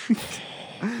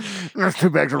 There's 2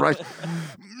 bags of rice.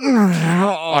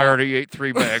 I already ate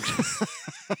 3 bags.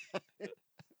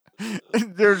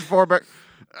 There's 4 bags.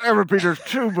 I repeat, there's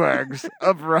 2 bags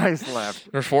of rice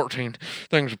left. There's 14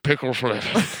 things of pickles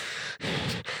left.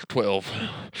 12.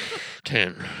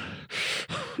 10.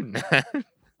 9.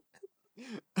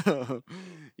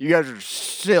 You guys are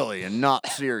silly and not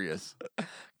serious.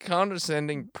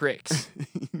 Condescending pricks.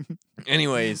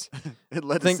 Anyways, It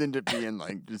led us into being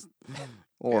like just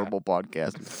horrible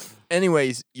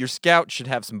podcasting. your scout should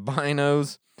have some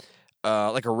binos,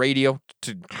 like a radio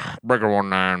to Breaker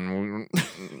 19.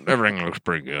 Everything looks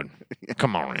pretty good.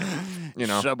 Come on in. You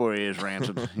know, Subway is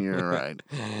rancid. You're right.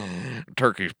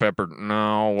 turkey's peppered.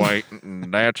 No, wait,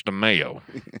 that's the mayo.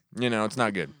 You know, it's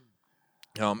not good.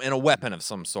 And a weapon of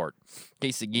some sort. In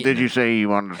case of getting say you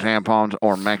wanted tampons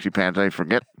or maxi pads? I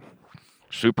forget.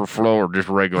 super flow or just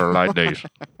regular light days.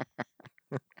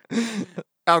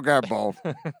 I'll grab both.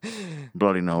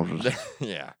 Bloody noses.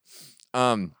 Yeah.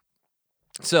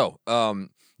 So, the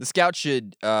scout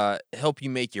should help you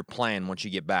make your plan once you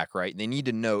get back, right? They need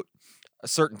to note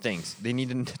certain things. They need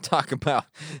to talk about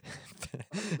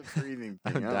The breathing thing.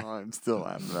 I don't know. I'm still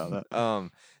laughing about that.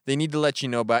 they need to let you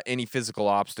know about any physical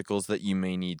obstacles that you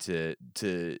may need to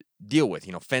deal with.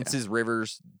 You know, fences,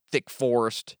 rivers, thick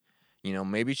forest. You know,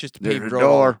 maybe it's just a paved There's a road.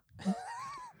 door.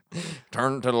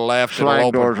 Turn to the left. It'll Slide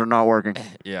open. doors are not working.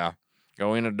 Yeah.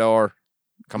 Go in a door,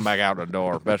 come back out the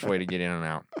door. Best way to get in and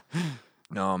out.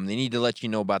 They need to let you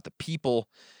know about the people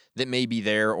that may be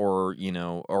there or, you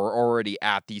know, or already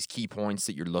at these key points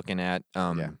that you're looking at.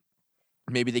 Yeah.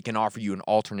 Maybe they can offer you an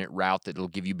alternate route that'll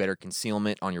give you better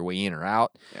concealment on your way in or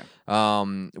out. Yeah.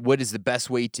 What is the best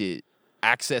way to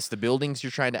access the buildings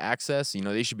you're trying to access? You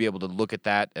know, they should be able to look at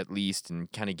that at least and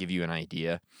kind of give you an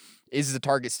idea. Is the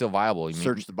target still viable?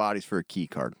 Search the bodies for a key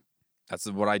card. That's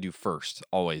what I do first,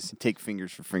 always. Take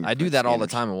fingers for fingerprint I do that all the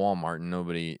scanners. time at Walmart,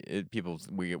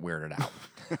 and we get weirded out.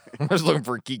 I was looking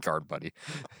for a key card, buddy,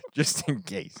 just in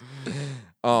case.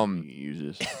 You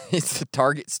use this. Is the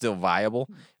Target still viable,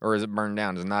 or is it burned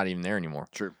down? Is it not even there anymore?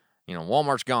 True.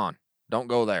 Walmart's gone. Don't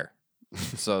go there.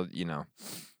 So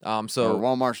Or so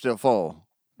Walmart's still full.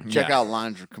 Yeah. Checkout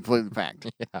lines are completely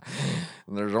packed. yeah,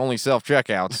 there's only self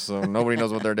checkouts, so nobody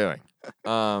knows what they're doing.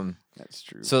 That's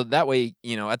true. So that way,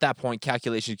 at that point,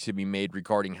 calculations can be made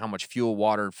regarding how much fuel,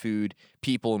 water, food,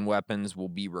 people, and weapons will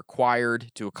be required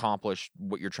to accomplish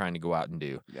what you're trying to go out and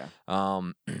do. Yeah.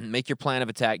 Make your plan of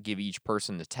attack, give each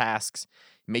person the tasks,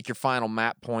 make your final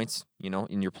map points,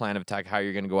 in your plan of attack, how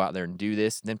you're going to go out there and do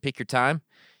this. Then pick your time,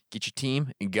 get your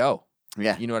team, and go.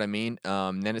 Yeah. You know what I mean?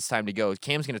 Then it's time to go.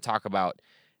 Cam's going to talk about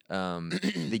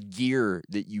the gear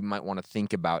that you might want to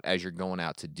think about as you're going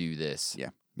out to do this. Yeah.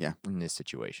 Yeah. In this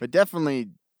situation. But definitely,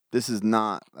 this is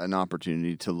not an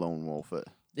opportunity to lone wolf it.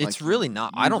 It's Like, really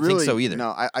not. you I don't think so either.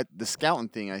 No, the scouting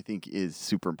thing I think is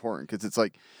super important because it's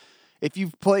like if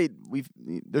you've played,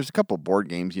 there's a couple board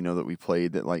games that we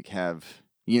played that like have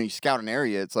you scout an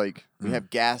area. It's like we have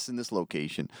gas in this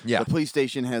location. Yeah. The police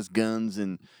station has guns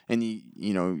and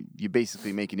you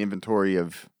basically make an inventory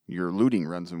of your looting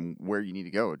runs and where you need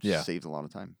to go. It just saves a lot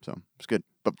of time. So it's good.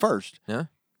 But first, Yeah.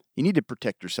 you need to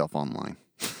protect yourself online.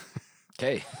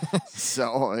 Okay.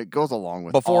 So it goes along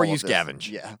with Before all you of this.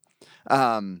 scavenge. Yeah.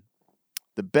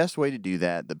 The best way to do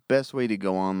that, the best way to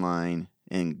go online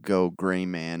and go gray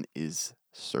man is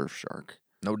Surfshark.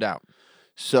 No doubt.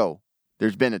 So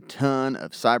there's been a ton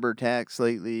of cyber attacks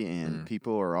lately, and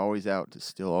people are always out to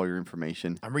steal all your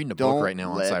information. I'm reading a Don't book right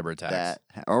now on let cyber attacks.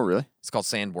 Oh, really? It's called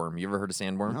Sandworm. You ever heard of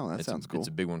Sandworm? No, that sounds cool. It's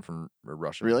a big one from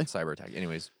Russia. Really? Cyber attack.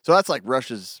 Anyways. So that's like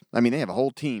Russia's. I mean, they have a whole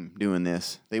team doing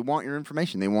this. They want your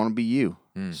information. They want to be you.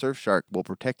 Surfshark will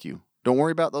protect you. Don't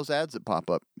worry about those ads that pop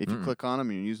up. If you click on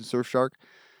them and you're using Surfshark,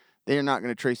 they are not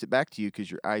going to trace it back to you because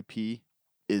your IP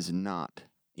is not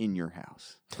in your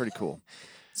house. Pretty cool.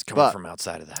 It's coming from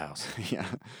outside of the house. Yeah.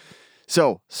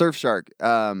 So Surfshark,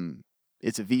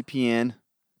 it's a VPN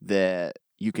that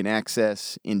you can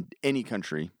access in any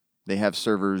country. They have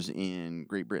servers in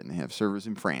Great Britain. They have servers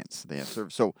in France. They have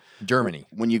servers. So Germany.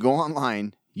 when you go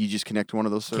online, you just connect to one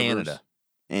of those servers. Canada.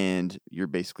 And you're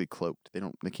basically cloaked.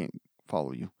 They can't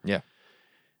follow you. Yeah.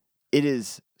 It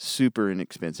is super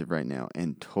inexpensive right now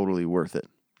and totally worth it.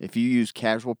 If you use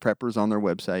Casual Preppers on their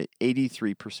website,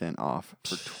 83% off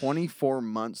for 24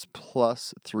 months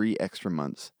plus 3 extra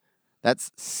months. That's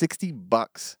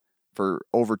 $60 for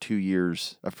over 2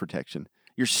 years of protection.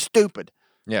 You're stupid.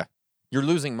 Yeah. You're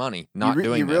losing money not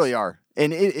doing You this. really are.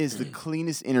 And it is the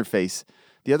cleanest interface.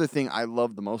 The other thing I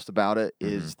love the most about it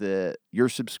is that your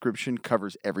subscription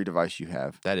covers every device you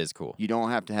have. That is cool. You don't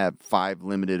have to have 5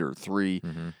 limited or 3.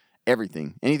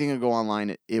 Everything. Anything that go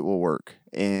online, it will work.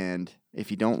 And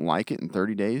if you don't like it in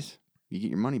 30 days, you get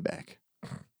your money back.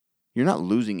 You're not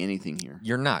losing anything here.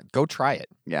 You're not. Go try it.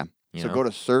 Yeah. You So know? go to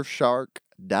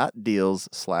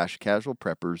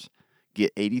surfshark.deals/casualpreppers.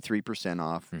 Get 83%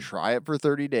 off. Try it for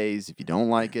 30 days. If you don't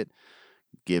like it,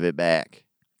 give it back.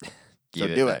 Give So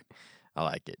it do back. I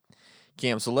like it.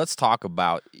 Cam, so let's talk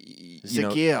about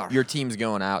Secure. your team's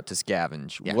going out to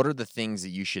scavenge. Yeah. What are the things that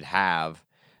you should have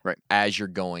Right. as you're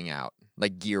going out,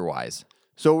 like gear-wise?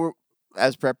 So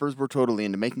as preppers, we're totally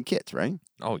into making kits, right?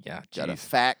 Oh, yeah. Got a Jeez.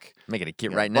 FAQ. Making a kit you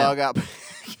know, right now. Bug out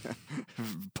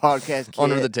podcast kit.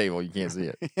 Under the table. You can't see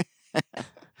it.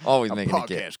 Always a making a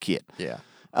kit. podcast kit. Yeah.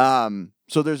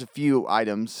 So there's a few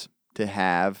items to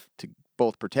have to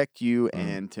both protect you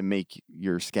and to make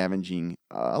your scavenging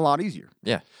a lot easier.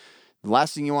 Yeah. The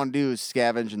last thing you want to do is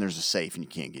scavenge and there's a safe and you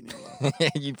can't get in.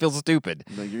 You feel stupid.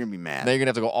 You're going to be mad. Now you're going to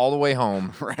have to go all the way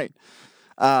home. Right.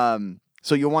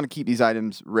 So you'll want to keep these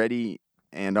items ready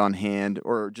and on hand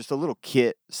or just a little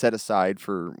kit set aside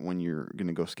for when you're going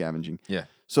to go scavenging. Yeah.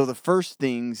 So the first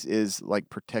things is like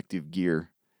protective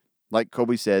gear. Like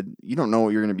Kobe said, you don't know what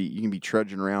you're going to be. You can be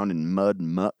trudging around in mud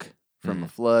and muck from a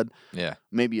flood. Yeah.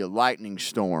 Maybe a lightning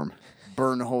storm,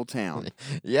 burn the whole town,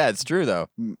 Yeah, it's true, though.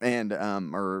 and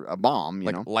or a bomb. You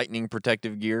Like know. lightning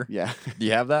protective gear. Yeah. Do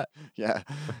you have that? Yeah.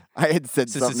 I had said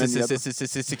something. in the other-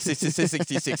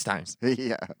 66 times.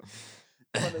 Yeah.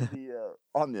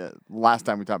 On the last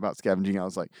time we talked about scavenging, I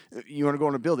was like, you want to go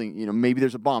in a building, maybe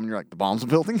there's a bomb. And you're like, the bomb's a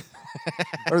building?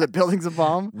 Or the building's a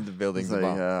bomb? The building's It's a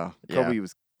like, bomb. Kobe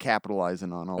was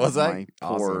capitalizing on all Was of I? my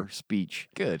poor Awesome. speech.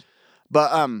 Good.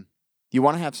 But you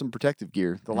want to have some protective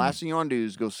gear. The last thing you want to do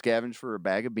is go scavenge for a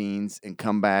bag of beans and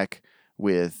come back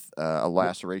with a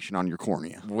laceration on your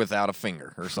cornea. Without a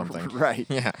finger or something. Right.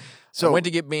 Yeah. So- I went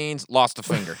to get beans, lost a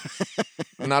finger.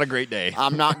 Not a great day.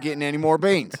 I'm not getting any more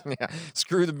beans. Yeah.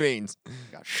 Screw the beans.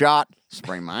 Got shot,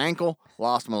 sprained my ankle,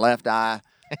 lost my left eye.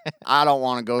 I don't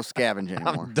want to go scavenge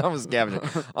anymore. I'm done with scavenging.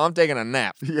 I'm taking a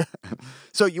nap. Yeah.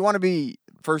 So you want to be,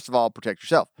 first of all, protect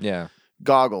yourself. Yeah.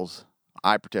 Goggles,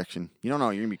 eye protection. You don't know.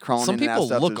 You're going to be crawling Some in and out of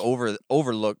people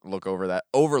stuff.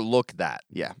 overlook that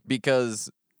Yeah. because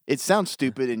It sounds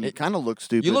stupid and you kind of look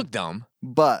stupid. you look dumb.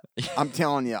 But I'm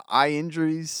telling you, eye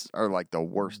injuries are like the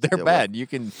worst. to They're deal bad. You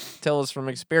can tell us from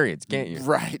experience, can't you? with.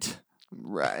 Right.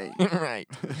 Right. Right.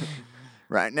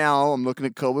 Right now, I'm looking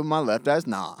at Kobe. My left eye's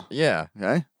nah. Yeah.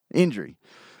 Okay. Injury.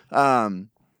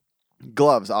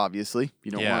 Gloves, obviously.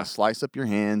 You don't Yeah. want to slice up your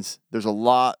hands. There's a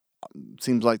lot.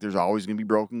 Seems like there's always going to be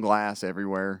broken glass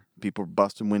everywhere. People are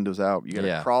busting windows out. You got to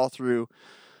Yeah. crawl through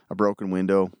a broken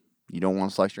window. You don't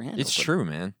want to slice your hand. It's open. true,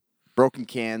 man. Broken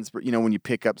cans, but when you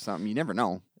pick up something, you never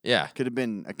know. Yeah. Could have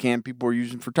been a can people were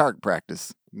using for target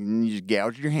practice. And you just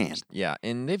gouge your hand. Yeah.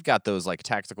 And they've got those like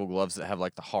tactical gloves that have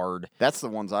like the hard. That's the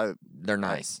ones They're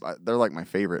nice. they're like my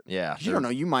favorite. Yeah. 'Cause you don't know.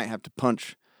 You might have to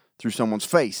punch through someone's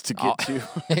face to get to.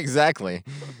 Exactly.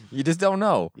 You just don't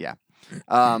know. Yeah.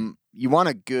 You want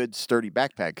a good sturdy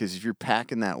backpack because if you're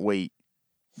packing that weight,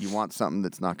 you want something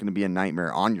that's not going to be a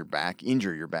nightmare on your back,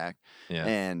 injure your back, Yeah.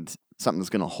 and something that's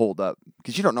going to hold up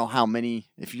because you don't know how many.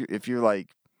 If you're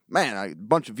like, man, a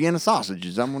bunch of Vienna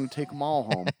sausages, I'm going to take them all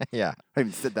home. Yeah. I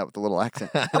even said that with a little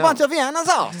accent. A bunch of Vienna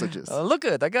sausages. Look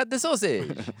it, I got the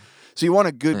sausage. So you want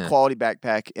a good quality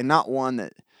backpack and not one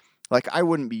that, like, I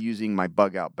wouldn't be using my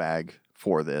bug out bag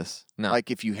for this. No.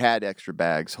 Like if you had extra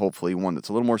bags, hopefully one that's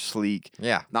a little more sleek.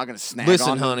 Yeah. Not going to snag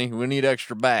Listen, on you. honey, we need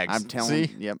extra bags. I'm telling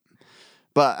See? you. Yep.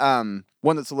 But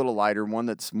one that's a little lighter, one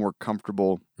that's more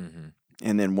comfortable,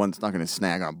 and then one that's not going to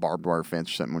snag on a barbed wire fence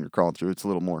or something when you're crawling through. It's a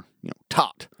little more,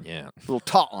 taut. Yeah. A little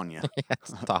taut on you.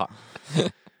 Stop.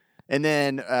 And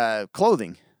then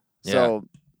clothing. So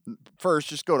first,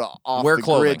 just go to off Wear the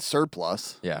clothing. grid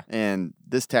surplus. Yeah. And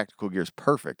this tactical gear is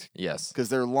perfect Yes. because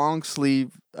they're long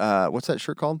sleeve. What's that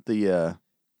shirt called? The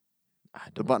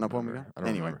button up one we got. I don't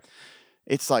Anyway, remember.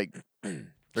 it's like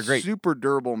They're great. super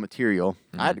durable material.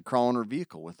 I had to crawl in a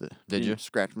vehicle with it. Did you?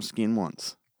 Scratch my skin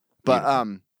once. But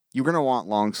you're gonna want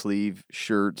long sleeve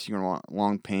shirts. You're gonna want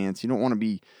long pants. You don't want to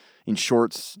be in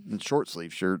shorts and short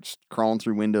sleeve shirts crawling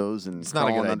through windows and It's not a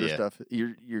crawling good under idea. stuff.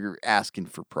 You're asking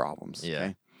for problems.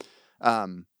 Yeah.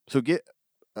 Okay? So get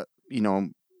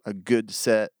a good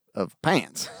set of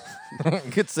pants.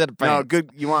 Good set of No, pants.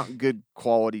 you want good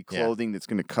quality Yeah. clothing that's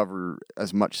going to cover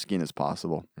as much skin as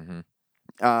possible. Mhm.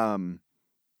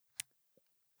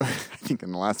 I think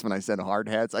in the last one I said hard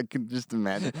hats. I could just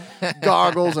imagine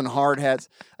goggles and hard hats.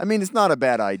 I mean, it's not a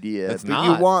bad idea. It's but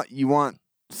not. You want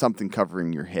something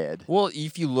covering your head. Well,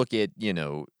 if you look at, in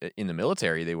the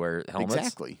military, they wear helmets.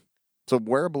 Exactly. So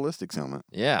wear a ballistics helmet.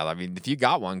 Yeah, I mean, if you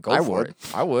got one, go I for would. it.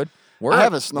 I would. I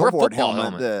have a wear snowboard football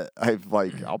helmet that I've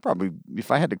I'll probably, if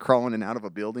I had to crawl in and out of a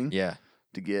building Yeah,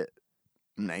 to get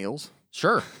nails,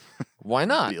 sure. Why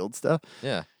not? build stuff,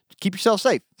 Yeah, keep yourself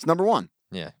safe. It's number one.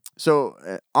 yeah, So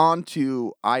on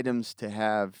to items to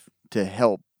have to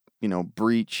help,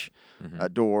 breach Mm-hmm. a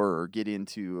door or get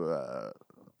into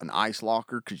an ice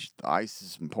locker because the ice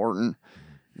is important.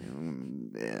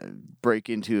 Break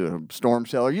into a storm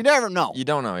cellar. You never know. you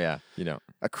don't know. Yeah, you don't.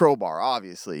 A crowbar,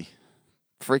 obviously.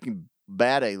 Freaking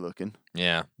bad A looking.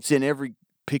 Yeah, It's in every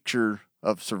picture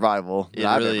of survival that it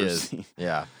I've really ever is. seen.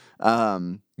 Yeah, but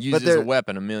used as a they're-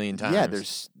 weapon a million times.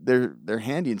 Yeah, they're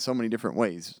handy in so many different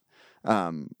ways.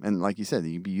 And like you said,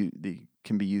 they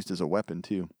can be used as a weapon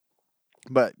too.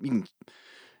 But you can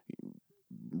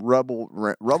rubble.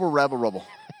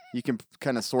 You can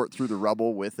kind of sort through the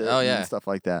rubble with it. Oh, yeah. and stuff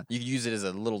like that. You could use it as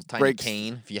a little tiny Breaks-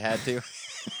 cane if you had to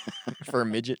for a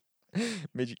midget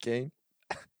cane.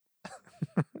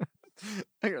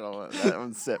 I gotta let that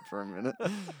one sit for a minute.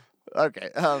 Okay.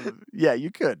 Yeah,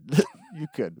 you could. You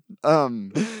could.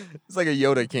 It's like a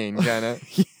Yoda cane, kind of.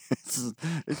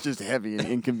 It's just heavy and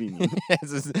inconvenient.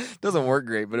 It doesn't work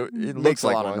great, but it Makes looks a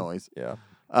like lot of one. noise. Yeah.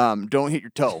 Don't hit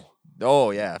your toe.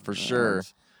 Oh yeah, for sure.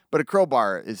 But a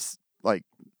crowbar is like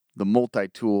the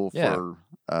multi-tool Yeah.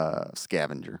 for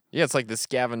scavenger. Yeah, it's like the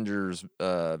scavenger's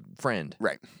friend,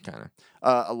 Right. kind of.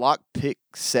 A lock pick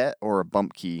set or a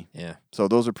bump key. Yeah. So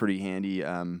those are pretty handy.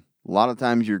 A lot of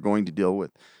times you're going to deal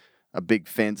with a big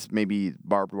fence, maybe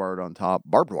barbed wired on top,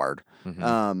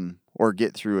 or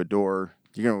get through a door.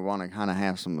 You're going to want to kind of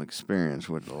have some experience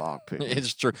with the lock pick.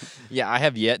 It's true. Yeah, I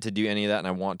have yet to do any of that, and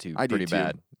I want to I do pretty too.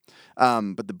 bad.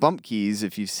 But the bump keys,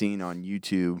 if you've seen on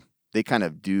YouTube, they kind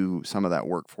of do some of that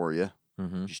work for you.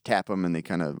 Mm-hmm. Just tap them and they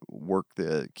kind of work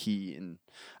the key. And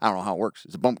I don't know how it works.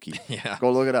 It's a bump key. Yeah.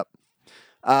 Go look it up.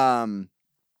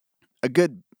 A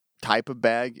good type of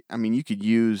bag. I mean, you could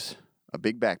use a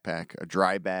big backpack, a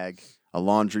dry bag, a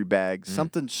laundry bag,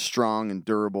 something strong and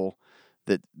durable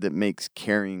that makes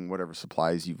carrying whatever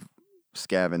supplies you've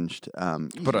scavenged.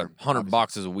 Put easier, 100 obviously.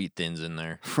 boxes of wheat thins in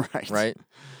there, Right. right?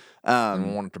 And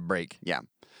we want it to break. Yeah.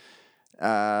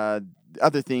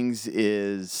 Other things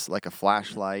is like a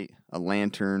flashlight, a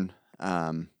lantern.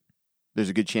 There's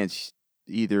a good chance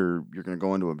either you're going to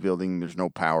go into a building, there's no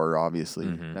power, obviously.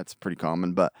 That's pretty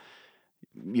common, but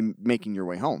you making your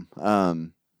way home.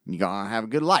 You got to have a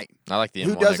good light. I like the M1X.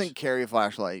 Who doesn't carry a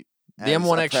flashlight? The as a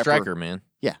M1X prepper? Striker, man.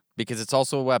 Yeah. Because it's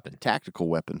also a weapon. Tactical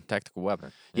weapon. Tactical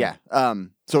weapon. Yeah.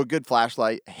 So a good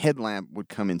flashlight, headlamp would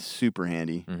come in super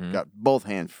handy. Got both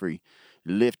hands free.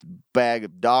 Lift a bag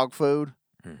of dog food.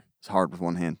 It's hard with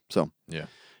one hand. So Yeah.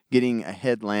 getting a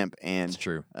headlamp and It's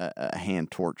true. a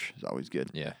hand torch is always good.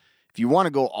 Yeah. If you want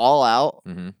to go all out,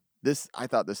 Mm-hmm. I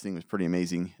thought this thing was pretty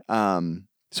amazing.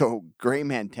 So Gray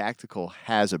Man Tactical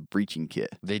has a breaching kit,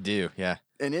 They do. Yeah.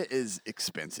 and it is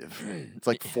expensive. It's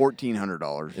like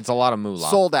 $1,400. It's a lot of moolah.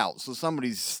 Sold out, so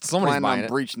somebody's planning buying on it.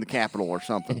 breaching the Capitol or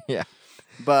something. Yeah.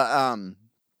 But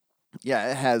yeah,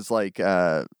 it has like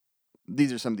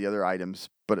these are some of the other items,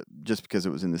 but just because it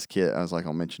was in this kit, I was like,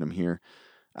 I'll mention them here.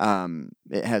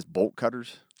 It has bolt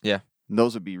cutters. Yeah. And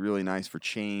those would be really nice for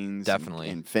chains, Definitely.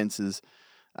 and fences.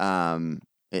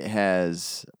 It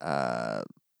has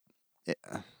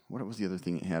what was the other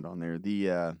thing it had on there?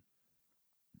 The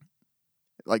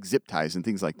like zip ties and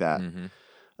things like that.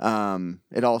 Mm-hmm.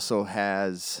 It also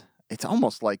has. It's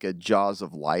almost like a Jaws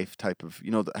of Life type of.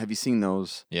 Have you seen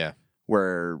those Yeah.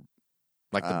 where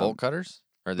Like the bolt cutters?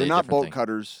 Or are they they're a not different bolt thing?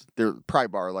 cutters? They're pry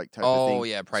bar like type of thing. Oh,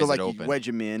 yeah, pries so it like open. you wedge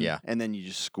them in, Yeah. and then you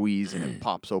just squeeze and it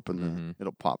pops open. Mm-hmm.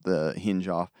 It'll pop the hinge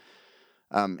off.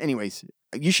 Anyways,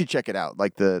 you should check it out,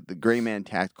 like the Gray Man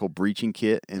Tactical Breaching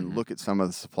Kit, and look at some of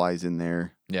the supplies in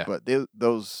there. Yeah. But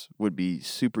those would be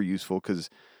super useful because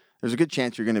there's a good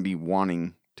chance you're going to be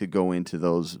wanting to go into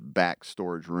those back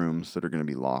storage rooms that are going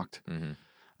to be locked. Mm-hmm.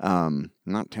 I'm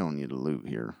not telling you to loot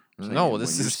here. I'm saying No, when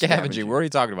this you're is scavenging. We're already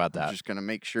talking about I'm that. just going to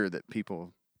make sure that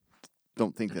people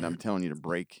don't think that I'm telling you to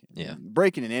break. Yeah.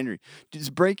 Breaking and entry. Does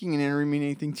breaking and entry mean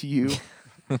anything to you?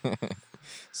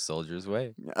 Soldier's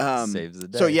way. Um, Saves the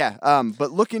day. So yeah,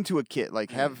 but look into a kit.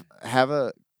 Like have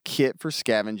a kit for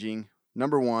scavenging.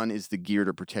 Number one is the gear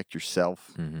to protect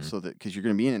yourself, Mhm. so that because you're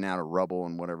going to be in and out of rubble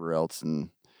and whatever else, and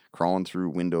crawling through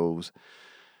windows.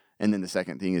 And then the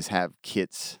second thing is have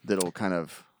kits that'll kind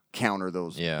of counter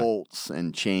those Yeah. bolts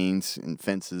and chains and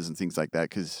fences and things like that,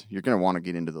 because you're going to want to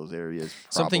get into those areas.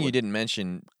 Something you probably. didn't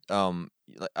mention,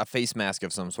 like a face mask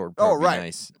of some sort would Oh, probably right. be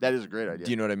nice. That is a great idea.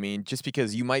 Do you know what I mean? Just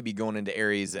because you might be going into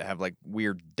areas that have like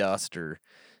weird dust or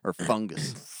Or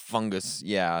fungus. fungus.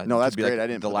 Yeah. No, it could that's be great. Like I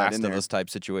didn't the put that Last in of there. Us type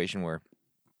situation where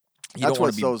you That's don't want what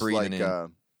to be those breathing like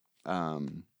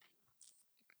in.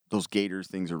 those gators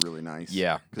things are really nice.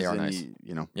 Yeah, 'Cause they are then nice.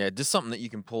 You know, Yeah, just something that you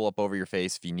can pull up over your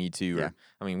face if you need to. Yeah. Or,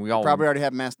 I mean, we all probably already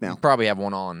have masks now. probably have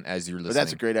one on as you're listening. But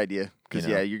that's a great idea because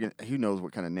You know. yeah, you're gonna. Who knows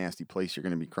what kind of nasty place you're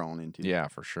gonna be crawling into? Yeah,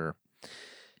 for sure.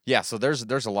 Yeah, so there's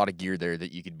a lot of gear there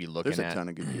that you could be looking There's a at. ton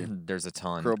of good gear. There's a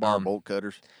ton. Crowbar, bolt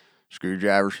cutters,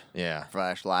 screwdrivers, Yeah,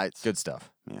 flashlights. good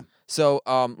stuff. Yeah. So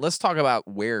let's talk about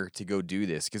where to go do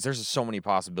this because there's so many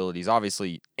possibilities.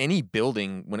 Obviously, any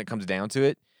building, when it comes down to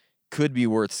it, could be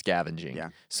worth scavenging. Yeah.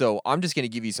 So I'm just going to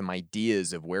give you some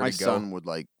ideas of where My to go. son would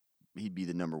like. He'd be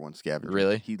the number one scavenger.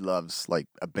 Really? He loves like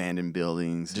abandoned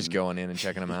buildings. Just and- going in and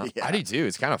checking them out. Yeah. I do too.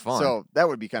 It's kind of fun. So that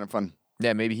would be kind of fun.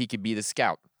 yeah, maybe he could be the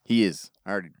scout. He is.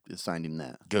 I already assigned him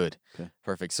that. Good. Okay.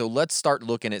 Perfect. So let's start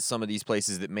looking at some of these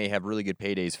places that may have really good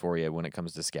paydays for you when it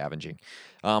comes to scavenging.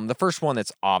 The first one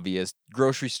that's obvious,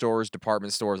 grocery stores,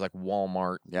 department stores like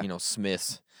Walmart, Yeah.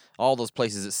 Smith's, all those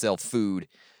places that sell food.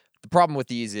 The problem with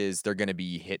these is they're going to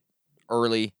be hit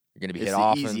early. You're going to be It's hit the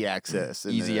often. easy access.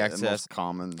 And Easy the access. most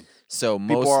common. So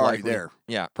People most are already likely, there.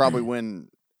 Yeah. Probably when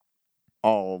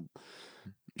all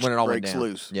When it all went breaks down.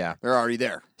 loose. Yeah. They're already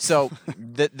there. So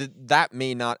that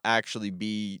may not actually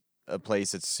be a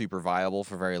place that's super viable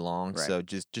for very long. Right. So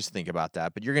just think about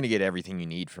that. But you're going to get everything you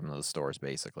need from those stores,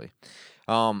 basically.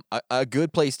 A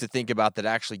good place to think about that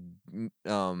actually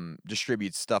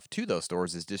distributes stuff to those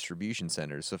stores is distribution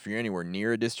centers. So if you're anywhere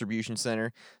near a distribution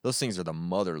center, those things are the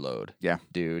mother load. Yeah.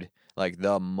 Dude. Like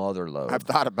the mother load. I've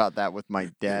thought about that with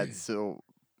my dad. So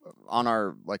on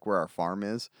our like where our farm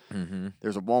is, Mm-hmm.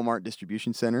 there's a Walmart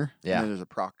distribution center. Yeah. And then there's a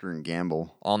Procter and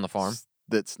Gamble On the farm.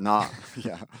 that's not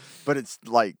but it's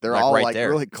like they're Like all right like there.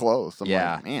 really close. I'm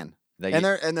Yeah. like, man. They And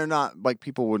get- they're not like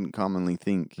people wouldn't commonly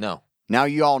think no. Now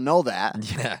you all know that.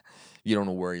 Yeah. You don't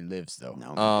know where he lives though. No,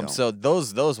 we don't. So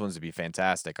those ones would be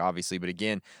fantastic, obviously. But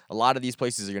again, a lot of these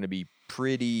places are going to be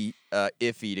pretty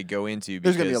iffy to go into.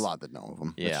 There's going to be a because- lot that know of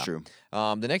them. Yeah. That's true.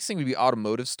 The next thing would be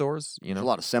automotive stores. You There's know, a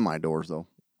lot of semi-doors, though.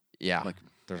 yeah. like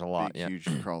There's a lot. Big, Yeah. huge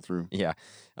to crawl through. Yeah.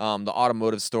 The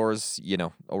automotive stores, you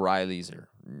know, O'Reilly's or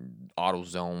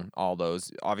AutoZone, all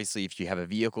those. Obviously, if you have a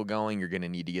vehicle going, you're going to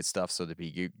need to get stuff. So that'd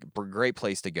be a great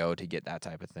place to go to get that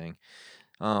type of thing.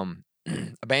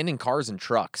 Abandoned cars and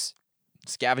trucks.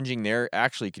 Scavenging there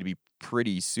actually could be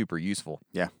pretty super useful.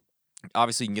 Yeah.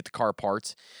 Obviously, you can get the car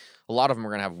parts. A lot of them are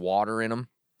going to have water in them.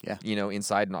 Yeah. You know,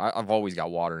 inside. And I've always got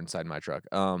water inside my truck.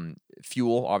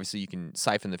 Fuel, obviously, you can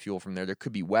siphon the fuel from there. There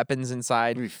could be weapons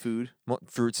inside. Maybe food.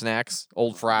 Fruit snacks,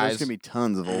 old There's fries. going to be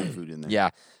tons of old food in there. Yeah.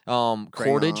 Cordage.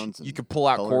 Crayons You and could pull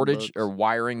out coloring cordage or books.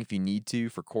 wiring if you need to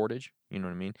for cordage. You know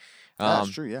what I mean? That's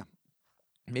true, yeah.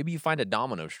 Maybe you find a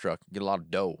Domino's truck, get a lot of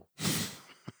dough,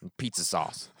 and pizza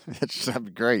sauce. That'd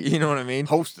be great. You know what I mean?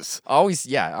 Hostess. I always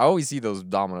see those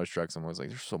Domino's trucks. I'm always like,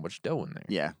 there's so much dough in there.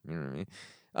 Yeah. You know what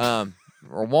I mean?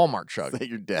 Or a Walmart truck. Is that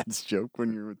your dad's joke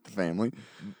when you're with the family?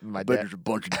 My Bet dad. there's a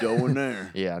bunch of dough in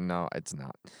there. Yeah, no, it's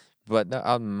not. But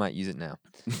I might use it now.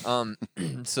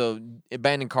 So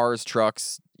abandoned cars,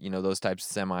 trucks, you know, those types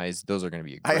of semis, those are going to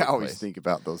be a I great always place. think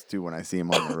about those two when I see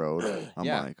them on the road. I'm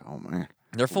Yeah. like, oh, man.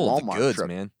 They're full of the Walmart goods, truck.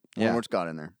 man. Wonder Yeah. what's got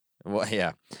in there. Well,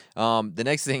 yeah. The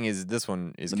next thing is this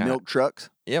one is The kind of milk trucks.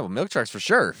 yeah, well, milk trucks for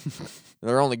sure.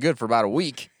 They're only good for about a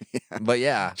week, but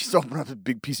yeah, Just open up a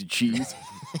big piece of cheese.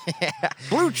 yeah.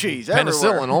 Blue cheese Penicillin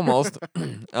everywhere. almost.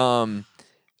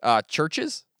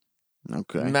 Churches.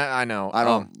 Okay. I know. I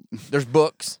don't. There's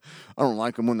books. I don't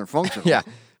like them when they're functional. Yeah,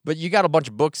 but you got a bunch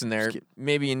of books in there. Just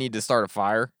Maybe you need to start a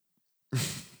fire.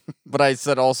 But I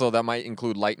said also that might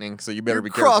include lightning, so you better You're be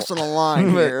careful. crossing a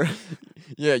line But- here.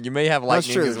 Yeah, you may have That's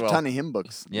lightning true. as There's well. a ton of hymn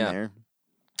books Yeah. in there.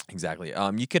 Exactly.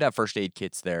 You could have first aid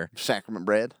kits there. Sacrament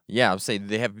bread. Yeah, I'd say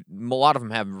they have a lot of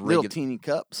them have Little regular teeny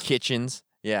cups. kitchens.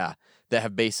 Yeah, that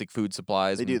have basic food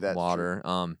supplies. They do and that, it's true. water.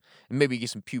 And maybe get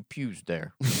some pews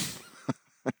there.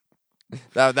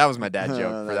 that was my dad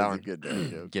joke for that was one. a good dad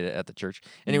joke. Get it at the church.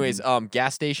 Anyways,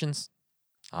 gas stations,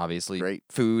 obviously, Great.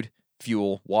 food,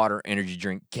 fuel, water, energy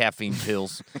drink, caffeine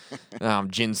pills,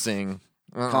 ginseng.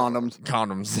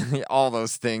 Condoms, all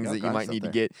those things All that you kinds might of need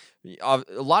to stuff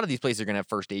get. A lot of these places are going to have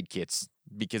first aid kits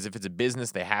because if it's a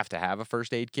business, they have to have a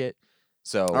first aid kit.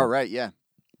 So All right, yeah.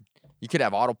 you could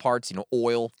have auto parts, you know,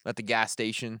 oil at the gas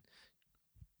station,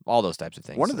 all those types of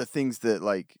things. One of the things that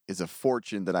like is a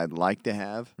fortune that I'd like to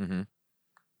have, Mhm.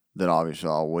 that obviously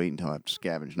I'll wait until I have to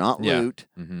scavenge, not Yeah. loot,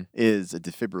 Mhm. is a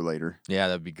defibrillator. Yeah,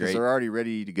 that'd be Because great. they're already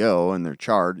ready to go and they're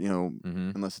charged, you know,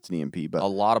 Mhm. unless it's an EMP. A But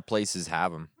lot of places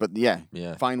have them. yeah,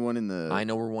 Yeah. find one in the. I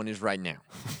know where one is right now.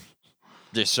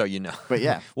 Just so you know. But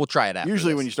yeah, We'll try it out.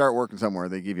 usually when you start working somewhere,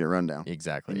 they give you a rundown,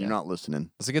 exactly, and yeah. you're not listening.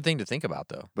 It's a good thing to think about,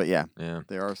 though. But yeah, Yeah.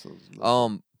 they are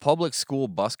so. Public school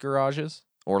bus garages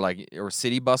or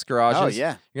city bus garages. Oh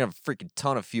yeah, You're gonna have a freaking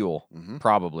ton of fuel, Mhm.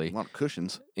 probably. a lot of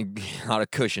cushions. A lot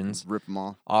of cushions, Rip them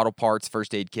off. auto parts,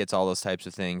 first aid kits, all those types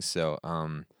of things. So,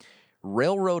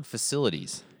 railroad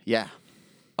facilities. Yeah,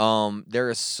 There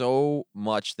is so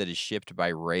much that is shipped by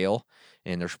rail,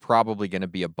 and there's probably going to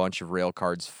be a bunch of rail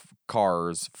cars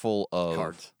full of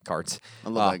carts, I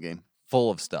love that game. full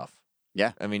of stuff.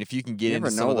 Yeah. I mean, if you can get You into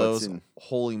never some of know what's those, in-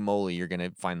 holy moly, you're going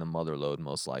to find the mother lode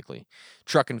most likely.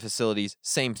 Trucking facilities,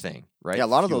 same thing, right? Yeah, a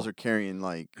lot of Fuel. those are carrying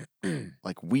like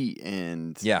wheat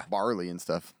and Yeah. barley and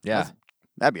stuff. Yeah.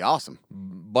 That'd be awesome.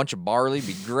 Bunch of barley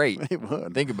be great. It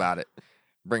would. Think about it.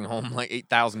 Bring home like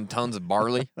 8,000 tons of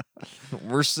barley.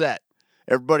 We're set.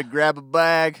 Everybody grab a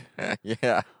bag.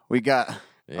 Yeah. We got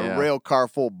Yeah. a rail car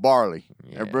full of barley.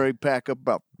 Yeah. Everybody pack up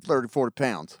about 30, 40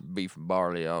 pounds. Beef and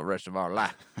barley the rest of our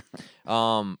life.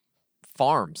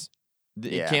 Farms.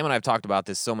 Yeah. Cam and I have talked about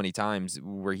this so many times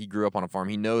where he grew up on a farm.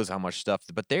 He knows how much stuff,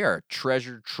 but they are a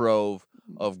treasure trove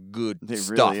of good They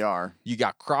stuff. really are. You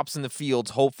got crops in the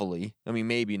fields, hopefully. I mean,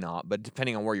 maybe not, but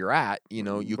depending on where you're at, you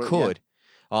know, you But, yeah. could.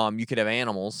 You could have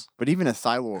animals. But even a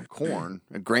silo of corn,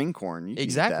 a grain corn, you can eat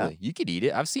Exactly. You could eat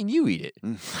it. I've seen you eat it,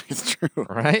 that. It's true.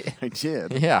 right? I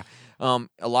did. Yeah. A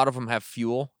lot of them have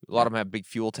fuel. A lot of them have big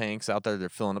fuel tanks out there they're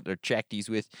filling up their chackies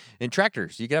with. And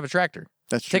tractors. You could have a tractor.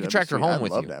 That's true. Take a That'd be tractor sweet. home I'd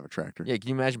with love you. to have a tractor. Yeah, can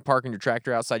you imagine parking your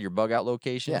tractor outside your bug out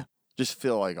location? Yeah. Just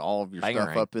fill like all of your stuff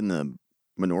Bangarang. up in the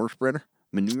manure spreader.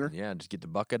 Manure. Yeah, just get the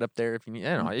bucket up there if you need.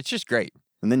 I don't know. It's just great.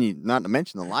 And then you not to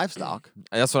mention the livestock.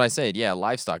 That's what I said. Yeah,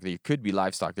 livestock. There could be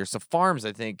livestock. There's some farms,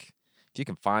 I think, if you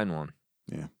can find one.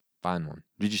 Yeah. Find one.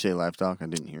 Did you say livestock? I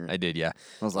didn't hear it. I did, yeah.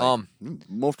 I was like,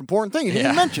 most important thing you yeah,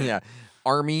 didn't mention. yeah.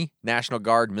 Army, National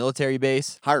Guard, military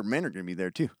base. Hired men are going to be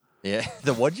there too. Yeah.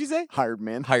 The what'd you say? Hired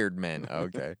men. Hired men.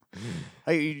 Okay.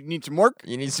 Hey, you need some work?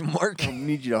 You need some work? I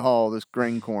need you to haul this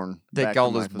grain corn. Take back all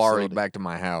to my this barley facility. back to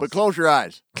my house. But close your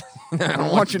eyes. I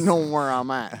don't want you to know where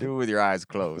I'm at. Do it with your eyes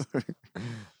closed.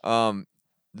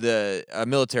 The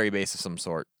military base of some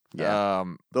sort. Yeah.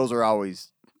 Those are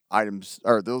always items,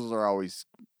 or those are always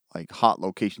like hot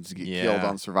locations to get killed Yeah.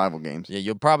 on survival games. Yeah,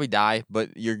 you'll probably die,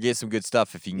 but you'll get some good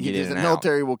stuff if you can get in Either and the out.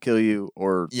 military will kill you,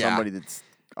 or Yeah. somebody that's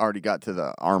already got to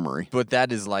the armory. But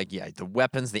that is like, yeah, the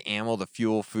weapons, the ammo, the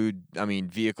fuel, food,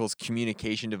 vehicles,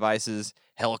 communication devices,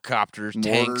 helicopters,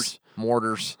 tanks,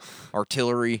 mortars,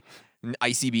 artillery,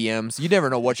 ICBMs. You never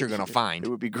know what you're going to It find.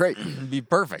 would be great. It'd be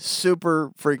perfect.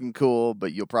 Super freaking cool,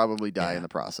 but you'll probably die in the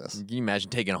process. Can you imagine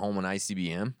taking home an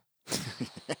ICBM?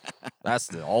 That's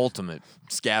the ultimate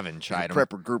scavenge There's a item.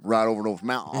 prepper group right over those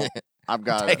mountains. I've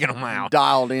got Taking 'em out.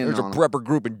 dialed in. There's a on 'em. prepper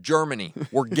group in Germany.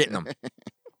 We're getting them.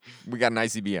 We got an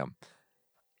ICBM.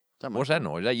 Tell me. What's that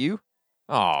noise? Is that you?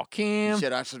 Oh, Kim. You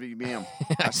said ICBM.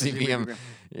 ICBM.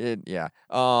 Yeah.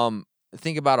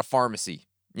 Think about a pharmacy.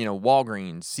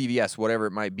 Walgreens, CVS, whatever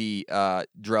it might be.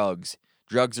 Drugs.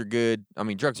 Drugs are good.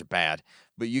 Drugs are bad,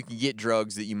 but you can get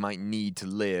drugs that you might need to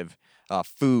live.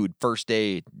 Food, first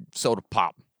aid, soda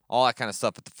pop, all that kind of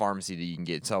stuff at the pharmacy that you can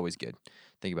get. It's always good.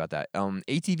 Think about that.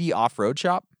 ATV off-road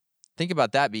shop. Think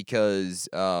about that because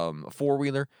a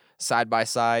four-wheeler,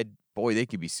 side-by-side, boy, they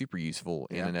could be super useful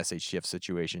in an SHTF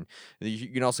situation. You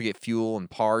can also get fuel and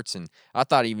parts, and I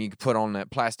thought even you could put on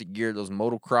that plastic gear those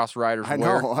motocross riders I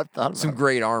wear. know. I've thought about Some it.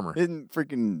 great armor. Isn't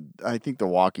freaking, I think The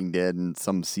Walking Dead in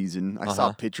some season, I saw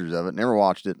Uh-huh. pictures of it, never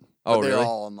watched it. Oh, but they're really?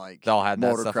 all in like They all had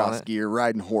that stuff on motocross it? gear,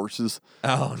 riding horses.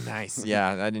 Oh, nice. Yeah,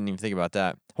 I didn't even think about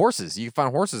that. Horses. You can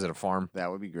find horses at a farm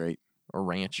That would be great. or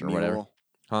ranch or Mule, whatever.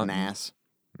 Huh? An ass.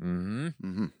 Mm-hmm.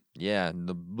 Mm-hmm. Yeah,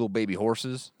 the little baby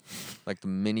horses, like the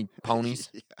mini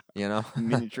ponies.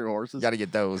 Miniature horses. Got to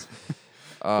get those.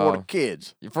 For the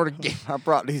kids. For the ki- I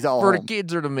brought these all for the home.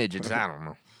 kids or the midgets. I don't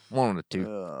know. One of the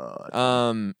two. Uh,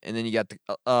 And then you got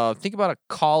the think about a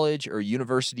college or a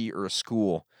university or a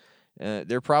school.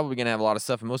 They're probably going to have a lot of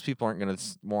stuff, and most people aren't going to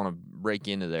want to break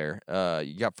into there.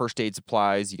 You got first aid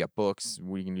supplies, you got books.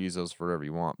 We can use those for whatever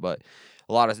you want. But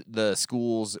a lot of the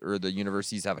schools or the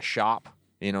universities have a shop.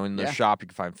 In the shop, you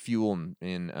can find fuel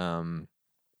and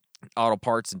auto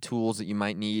parts and tools that you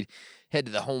might need. Head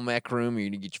to the home ec room. You're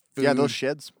going to get your food. yeah, those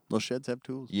sheds have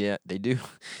tools. Yeah, they do.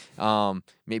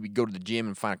 Maybe go to the gym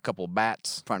and find a couple of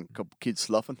bats. Find a couple kids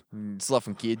sloughing.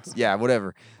 Sloughing kids. Yeah,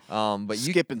 whatever. But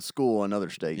you Skipping school in other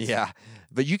states. Yeah,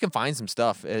 but you can find some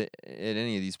stuff at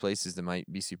any of these places that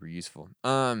might be super useful.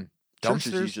 Churches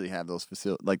Dumpsters. usually have those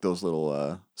like those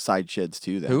little side sheds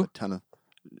too. That Who? have a ton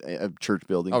of church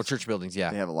buildings. Oh, church buildings.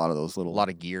 Yeah, They have a lot of those little a lot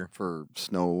of gear. for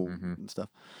snow and stuff.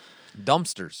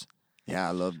 Dumpsters. Yeah,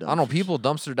 I love dumpsters. I don't know. People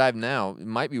dumpster dive now. It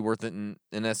might be worth it in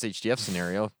an SHTF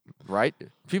scenario, right?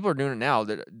 People are doing it now.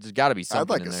 There's got to be something I'd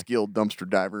like in a there. skilled dumpster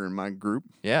diver in my group.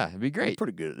 Yeah, it'd be They're great.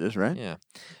 pretty good at this, right? Yeah.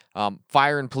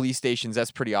 Fire and police stations,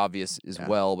 that's pretty obvious as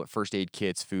well, but first aid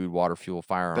kits, food, water, fuel, Bet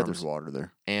there's firearms, water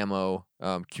there. ammo,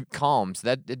 comms.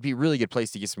 That'd be a really good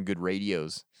place to get some good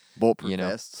radios. Bulletproof know,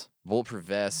 vests. Bulletproof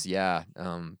vests, yeah.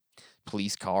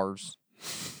 Police cars.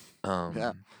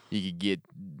 Yeah. You could get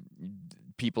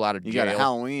people out of You jail. got a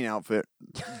Halloween outfit.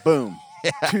 Boom.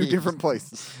 Two different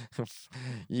places.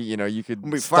 You could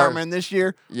We'll be start- firemen this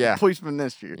year. Yeah. Policeman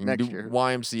this year. You can Next do year.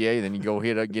 YMCA, then you go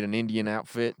hit up, get an Indian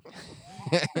outfit.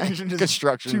 Imagine just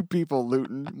Construction. Two people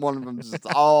looting. One of them's just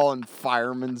all in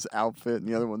fireman's outfit, and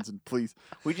the other one's in police.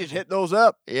 We just hit those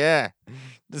up. Yeah.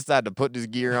 Decide to put this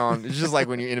gear on. It's just like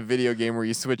when you're in a video game where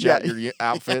you switch Yeah. out your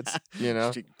outfits,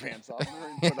 Just take your pants off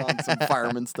and put on some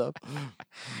fireman stuff.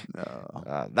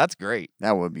 No, That's great.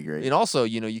 that would be great. And also,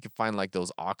 you can find like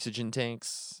those oxygen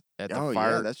tanks at the Oh,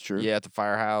 fire. yeah, that's true. Yeah, at the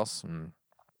firehouse.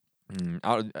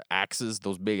 Axes,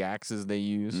 those big axes they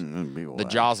use. That'd be The wild.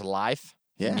 jaws of life.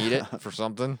 Yeah. You need it for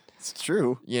something. It's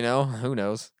true. Who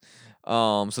knows?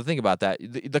 So think about that.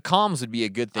 The comms would be a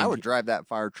good thing. I would drive that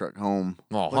fire truck home.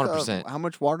 Oh, Look up 100%. How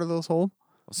much water those hold?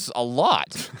 A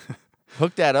lot.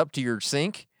 Hook that up to your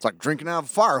sink. It's like drinking out of a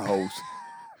fire hose.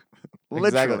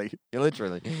 Literally. Exactly.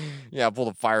 Literally. Yeah, pull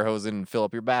the fire hose in and fill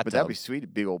up your bathtub. But that'd be sweet, a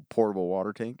big old portable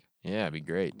water tank. Yeah, it'd be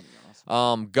great.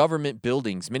 Government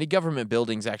buildings. Many government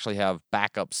buildings actually have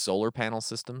backup solar panel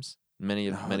systems. Many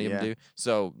of them do.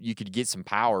 So you could get some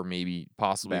power, maybe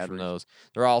possibly from Batteries. those.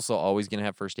 They're also always going to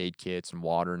have first aid kits and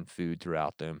water and food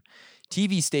throughout them.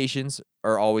 TV stations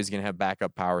are always going to have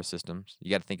backup power systems. You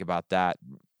got to think about that.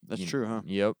 That's true, huh?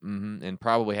 Yep. And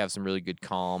probably have some really good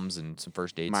comms and some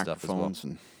first aid stuff as well. Microphones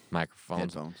and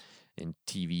Microphones headphones. and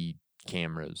TV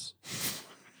cameras.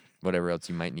 whatever else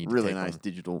you might need to Really take nice home.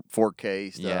 digital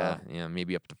 4K stuff. Yeah,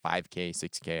 maybe up to 5K,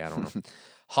 6K, I don't know.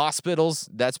 Hospitals,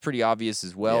 that's pretty obvious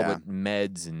as well, Yeah. but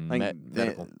meds and I think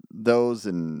medical. those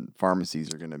and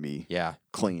pharmacies are going to be Yeah.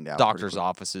 cleaned out. Doctors' pretty quick.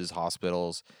 offices,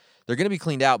 hospitals, they're going to be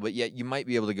cleaned out, but yet you might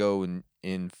be able to go and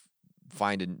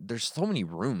find there's so many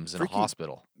rooms in a Freaking-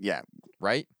 hospital, Yeah,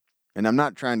 right? and I'm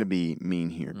not trying to be mean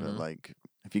here, Mm-hmm. but like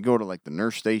if you go to like the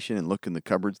nurse station and look in the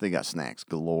cupboards, they got snacks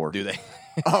galore. Do they?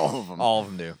 All of them. All of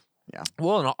them do. Yeah.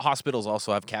 Well, and hospitals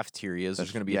also have cafeterias.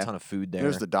 There's going to be yeah. a ton of food there.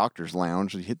 There's the doctor's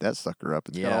lounge. You hit that sucker up.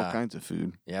 It's got Yeah. all kinds of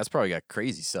food. Yeah, it's probably got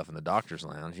crazy stuff in the doctor's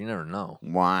lounge. You never know.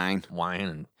 Wine. Wine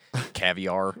and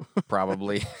caviar,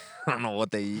 probably. I don't know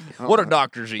what they eat. I don't What do know.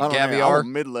 doctors eat? I don't know, Caviar? I'm a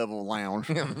mid-level lounge.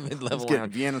 Mid-level Let's get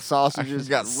lounge. Vienna sausages. It's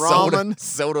got ramen,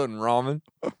 soda and ramen.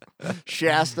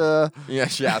 Shasta. Yeah,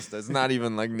 Shasta. It's not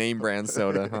even like name brand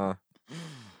soda, huh?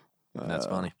 That's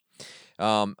funny.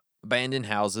 Abandoned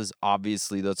houses,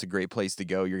 obviously, that's a great place to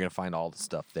go. You're going to find all the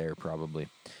stuff there, probably.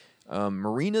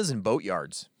 Marinas and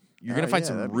boatyards. You're going to find yeah,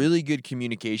 some that'd be- really good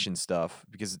communication stuff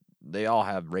because they all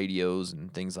have radios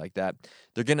and things like that.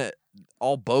 They're going to,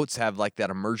 all boats have like that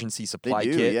emergency supply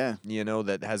do, kit, yeah. you know,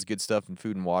 that has good stuff and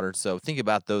food and water. So think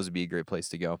about those would be a great place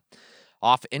to go.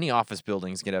 Any office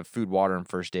buildings can have food, water, and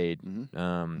first aid.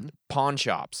 Pawn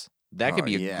shops. That could Oh,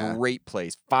 be a yeah. great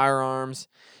place. Firearms,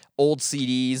 old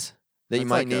CDs that you It's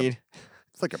might like a need.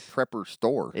 It's like a prepper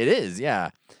store. It is, yeah.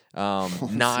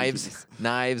 Knives,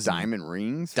 and Diamond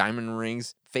rings. diamond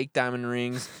rings, fake diamond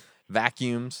rings,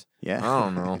 vacuums. Yeah. I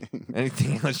don't know.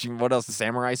 Anything else? What else?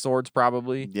 Samurai swords,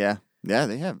 probably. Yeah. Yeah,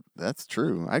 they have. That's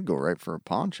true. I'd go right for a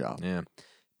pawn shop. Yeah.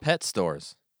 Pet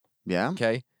stores. Yeah.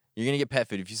 Okay. You're going to get pet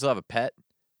food. If you still have a pet,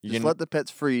 you're Just going let the pets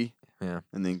free Yeah.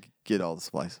 and then get all the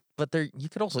supplies. But you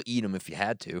could also eat them if you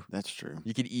had to. That's true.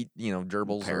 You could eat,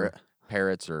 gerbils Parrot. or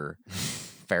parrots or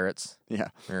ferrets Yeah.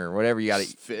 or whatever you got to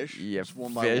eat. Fish. Yeah, Just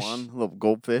one fish. by one. Little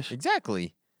goldfish.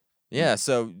 Exactly. Yeah.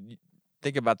 So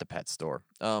think about the pet store.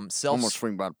 I'm Self. gonna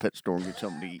swing by the pet store and get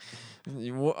something to eat.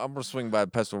 I'm gonna swing by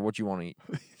the pet store. What you want to eat?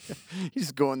 You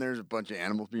just go in there, there's a bunch of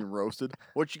animals being roasted.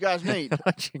 What you guys need?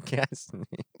 What you guys need?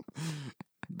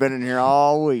 Been in here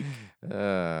all week.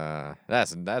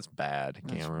 That's bad,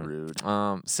 That's Cameron.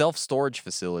 rude. Self-storage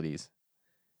facilities.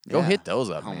 Go Yeah. hit those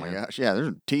up, Oh man. my gosh. Yeah, there's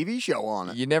a TV show on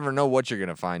it. You never know what you're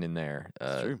gonna find in there.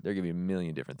 true. There could be a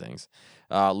million different things.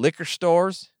 Liquor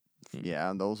stores.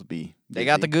 Yeah, those would be. They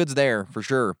got the busy. goods there for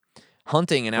sure.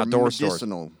 Hunting and For outdoor stores.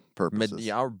 medicinal purposes.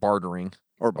 Yeah, or bartering.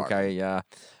 Or bartering. Okay, yeah.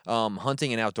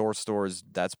 Hunting and outdoor stores,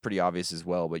 that's pretty obvious as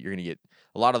well, but you're gonna get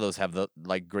a lot of those have the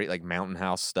great mountain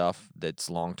house stuff that's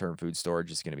long-term food storage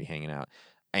is gonna be hanging out.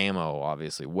 Ammo,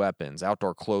 obviously, weapons,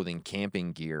 outdoor clothing,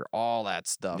 camping gear, all that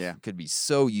stuff Yeah. could be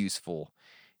so useful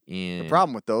in The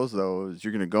problem with those though is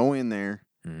you're gonna go in there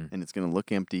Mhm. and it's gonna look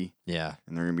empty Yeah.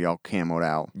 and they're gonna be all camoed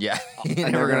out. Yeah. You're they're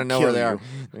never gonna gonna know where kill they are. you.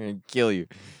 They're gonna kill you.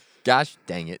 Gosh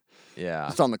dang it. Yeah.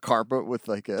 Just on the carpet with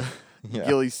like a Yeah.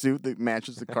 ghillie suit that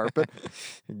matches the carpet.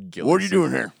 Ghillie What are you suit.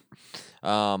 doing here?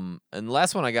 And the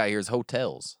last one I got here is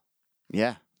hotels.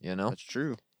 Yeah, You know? that's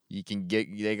true. You can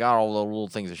they got all the little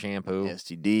things of shampoo.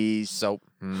 STDs. Soap.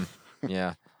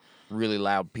 Yeah. Really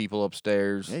loud people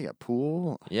upstairs. Yeah, you got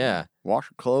pool. Yeah. Wash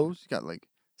your clothes. You got like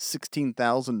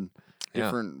 16,000 Yeah.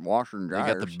 different washer and They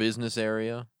dryers. got the business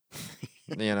area.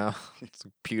 It's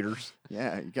computers.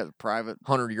 Yeah, you got a private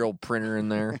 100-year-old printer in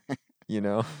there.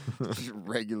 just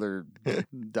regular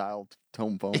dial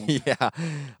tone phone. Yeah.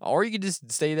 Or you could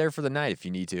just stay there for the night if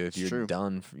you need to, if It's you're true.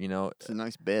 done, Some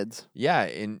nice beds. Yeah,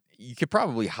 and you could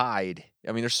probably hide.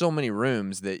 I mean, there's so many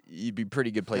rooms that you'd be a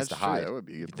pretty good place That's to true. hide. That would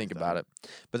be a if good you think place to about hide.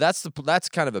 it. But that's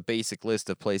kind of a basic list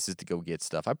of places to go get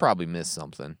stuff. I probably missed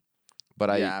something,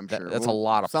 but Yeah, I'm sure. That's Well, a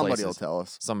lot of somebody places. will tell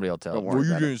us. Somebody will tell. Don't Well, worry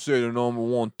you about it. didn't say the number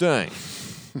one thing.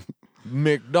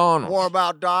 McDonald's. What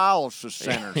about dialysis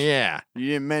centers? Yeah, You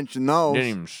didn't mention those. didn't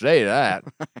even say that.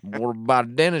 What about a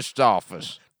dentist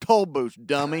office? Toll booths,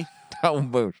 dummy. Toll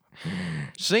booth.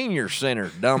 Senior center,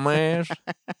 dumbass.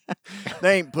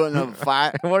 They ain't putting up a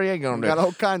fight. What are you We gonna got do?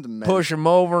 all kinds of Push them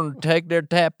over and take their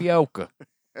tapioca.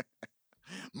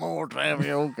 more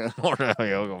tapioca. More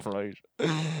tapioca, please.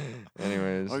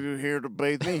 Anyways. Are you here to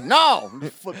bathe me? No!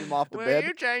 Just flip him off the Will bed.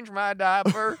 you change my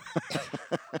diaper?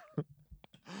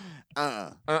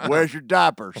 Where's your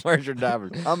diapers? Where's your diaper?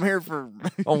 I'm here for.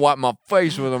 I'll wipe my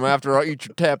face with them after I eat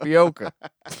your tapioca.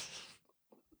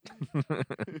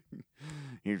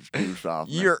 Here's too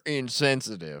soft. man. You're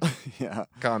insensitive, yeah.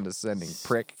 condescending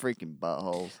prick. Freaking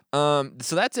buttholes.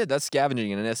 So that's it. That's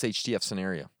scavenging in an SHTF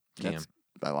scenario. Cam.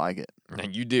 I like it.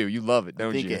 And you do. You love it, I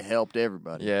don't think you? it helped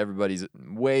everybody. Yeah, everybody's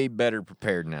way better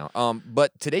prepared now.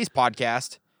 But today's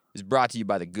podcast, is brought to you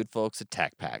by the good folks at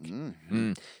Tac Pack.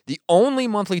 The only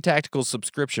monthly tactical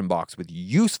subscription box with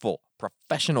useful,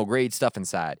 professional-grade stuff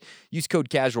inside. Use code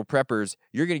Casual Preppers.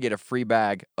 You're going to get a free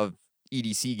bag of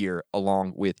EDC gear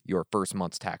along with your first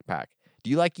month's Tac Pack. Do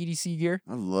you like EDC gear?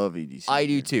 I love EDC. I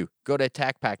do too. Go to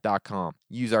tacpack.com.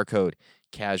 Use our code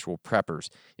Casual Preppers,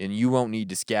 and you won't need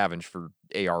to scavenge for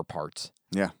AR parts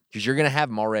Yeah. because you're going to have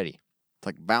them already. It's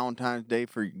like Valentine's Day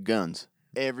for your guns.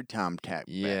 Every time Tac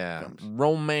Yeah. comes.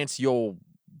 Romance your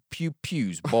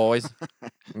pew-pews, boys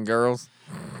and girls.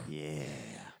 Yeah.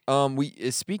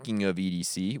 Speaking of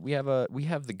EDC, we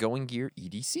have the Going Gear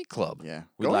EDC Club. Yeah.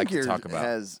 We'd Going like Gear to talk about.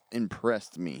 has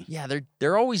impressed me. Yeah,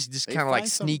 they're always just They kind of like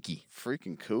find some sneaky.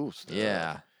 Freaking cool stuff.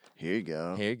 Yeah. Here you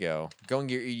go. Here you go. Going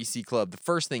Gear EDC Club. The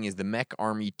first thing is the Mech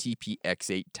Army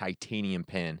TPX8 titanium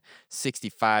pen,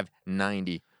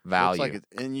 $65.90 value. Looks like it,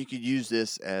 and you could use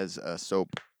this as a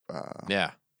soap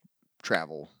Yeah.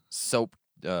 travel Soap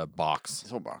box.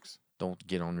 soap box. Don't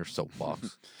get on your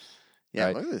soapbox. Yeah,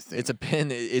 Right. look at this thing. It's a pen.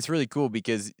 It's really cool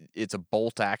because it's a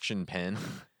bolt action pen.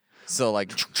 So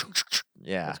like,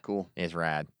 yeah, That's cool. it's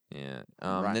rad. Yeah.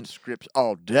 Writing Then scripts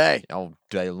all day. all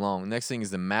day long. Next thing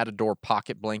is the Matador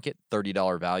pocket blanket,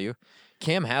 $30 value.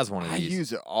 Cam has one of I these.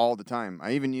 use it all the time.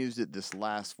 I even used it this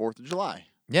last 4th of July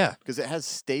Yeah. because it has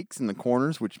stakes in the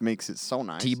corners, which makes it so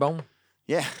nice. T-bone.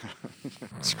 Yeah.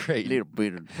 It's great. Little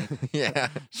bit of Yeah.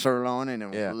 sirloin in the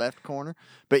Yeah. left corner.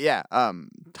 But yeah,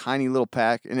 tiny little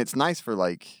pack. And it's nice for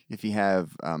like if you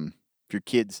have if your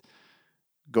kids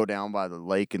go down by the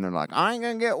lake and they're like, I ain't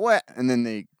gonna get wet, and then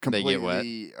they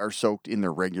completely are soaked in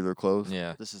their regular clothes.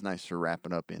 Yeah. This is nice to wrap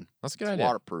it up in. That's a good It's idea.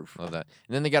 waterproof. Love that.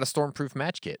 And then they got a stormproof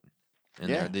match kit. And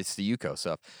Yeah. it's the Yuko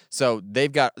stuff. So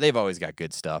they've always got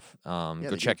good stuff. Go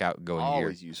they check do. out Going Gear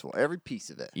Always useful. Every piece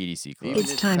of it. EDC Club. Even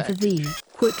It's this time for pack. the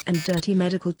quick and dirty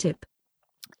medical tip.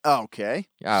 Okay.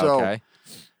 Ah, So, okay.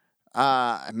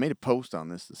 I made a post on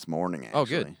this morning, actually. Oh,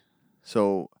 good.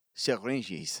 So,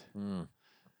 syringes. Mm.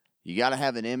 You got to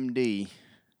have an MD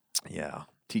Yeah.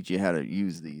 teach you how to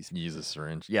use these. Use a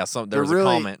syringe. Yeah. There They're was a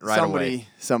comment right away.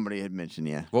 Somebody had mentioned,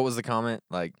 yeah. What was the comment?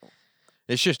 Like,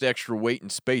 it's just extra weight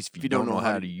and space if you don't know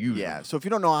how to use Yeah, it. so if you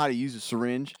don't know how to use a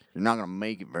syringe, you're not going to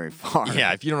make it very far.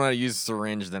 Yeah, if you don't know how to use a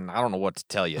syringe, then I don't know what to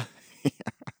tell you.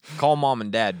 Call mom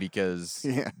and dad because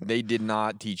Yeah. they did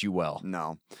not teach you well.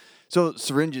 No. So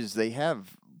syringes, they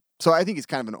have. So I think it's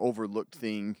kind of an overlooked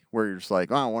thing where you're just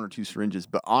like, oh, 1 or 2 syringes,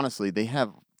 but honestly, they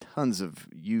have tons of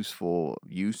useful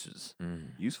uses.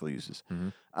 Useful uses.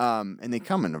 And they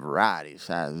come in a variety of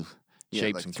sizes. You got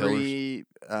Shapes like and colors. 3,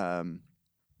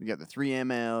 you got the 3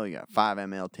 ml, you got 5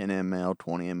 ml, 10 ml,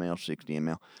 20 ml, 60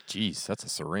 ml. Jeez, that's a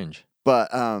syringe. But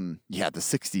yeah, the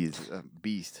 60 is a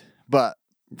beast. But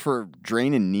for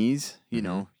draining knees, you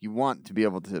know, you want to be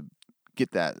able to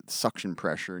get that suction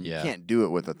pressure, and Yeah. you can't do it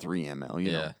with a 3 ml.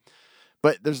 You Yeah. know.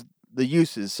 But there's the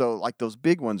uses. So like those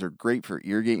big ones are great for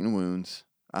irrigating wounds,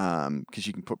 because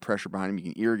you can put pressure behind them.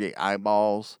 You can irrigate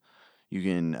eyeballs. You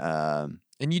can.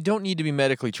 And you don't need to be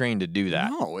medically trained to do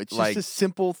that. No, it's like, just a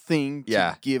simple thing to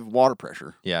Yeah. give water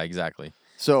pressure. Yeah, exactly.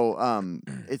 So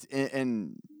it's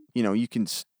and you know you can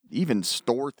even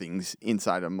store things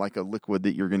inside them, like a liquid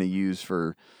that you're going to use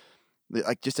for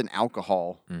like just an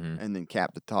alcohol, and then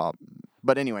cap the top.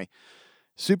 But anyway,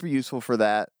 super useful for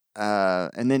that.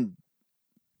 And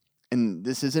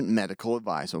this isn't medical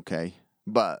advice, okay?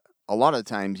 But a lot of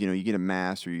times, you know, you get a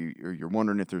mass or you're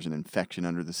wondering if there's an infection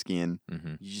under the skin.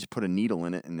 You just put a needle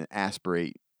in it and then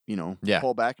aspirate. You know, Yeah.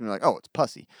 pull back and you're like, oh, it's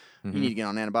pussy. You need to get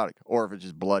on antibiotic. Or if it's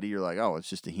just bloody, you're like, oh, it's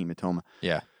just a hematoma.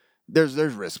 Yeah. There's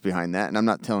risk behind that, and I'm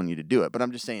not telling you to do it, but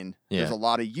I'm just saying there's Yeah. a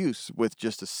lot of use with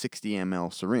just a 60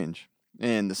 ml syringe.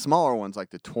 And the smaller ones, like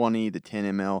the 20, the 10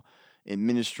 ml,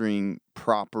 administering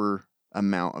proper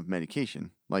amount of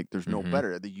medication. Like there's no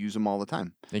better. They use them all the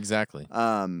time. Exactly.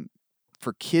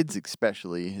 For kids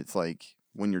especially, it's like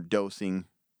when you're dosing,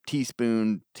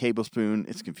 teaspoon, tablespoon,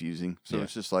 it's confusing. So Yeah.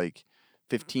 it's just like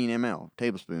 15 ml,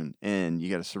 tablespoon, and you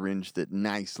got a syringe that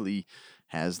nicely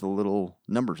has the little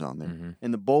numbers on there.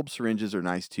 And the bulb syringes are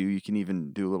nice too. You can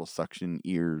even do a little suction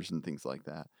ears and things like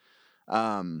that.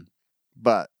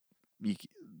 But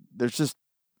there's just,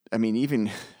 I mean, even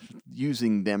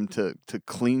using them to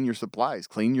clean your supplies,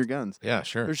 clean your guns. Yeah,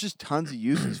 sure. There's just tons of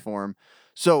uses for them.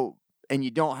 So, and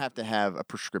you don't have to have a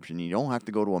prescription. You don't have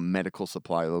to go to a medical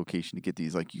supply location to get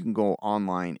these. Like you can go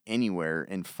online anywhere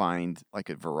and find like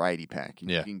a variety pack.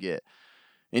 Yeah. You can get,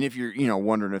 and if you're, you know,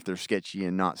 wondering if they're sketchy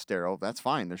and not sterile, that's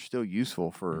fine. They're still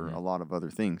useful for a lot of other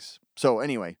things. So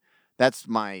anyway, that's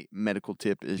my medical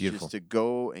tip is Beautiful. just to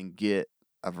go and get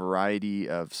a variety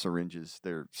of syringes.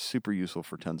 They're super useful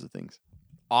for tons of things.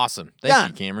 Awesome. Thank Done.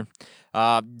 you, Cameron.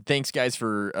 Thanks, guys,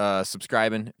 for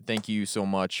subscribing. Thank you so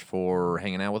much for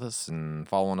hanging out with us and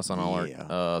following us on all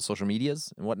our social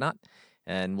medias and whatnot.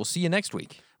 And we'll see you next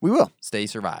week. We will. Stay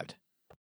survived.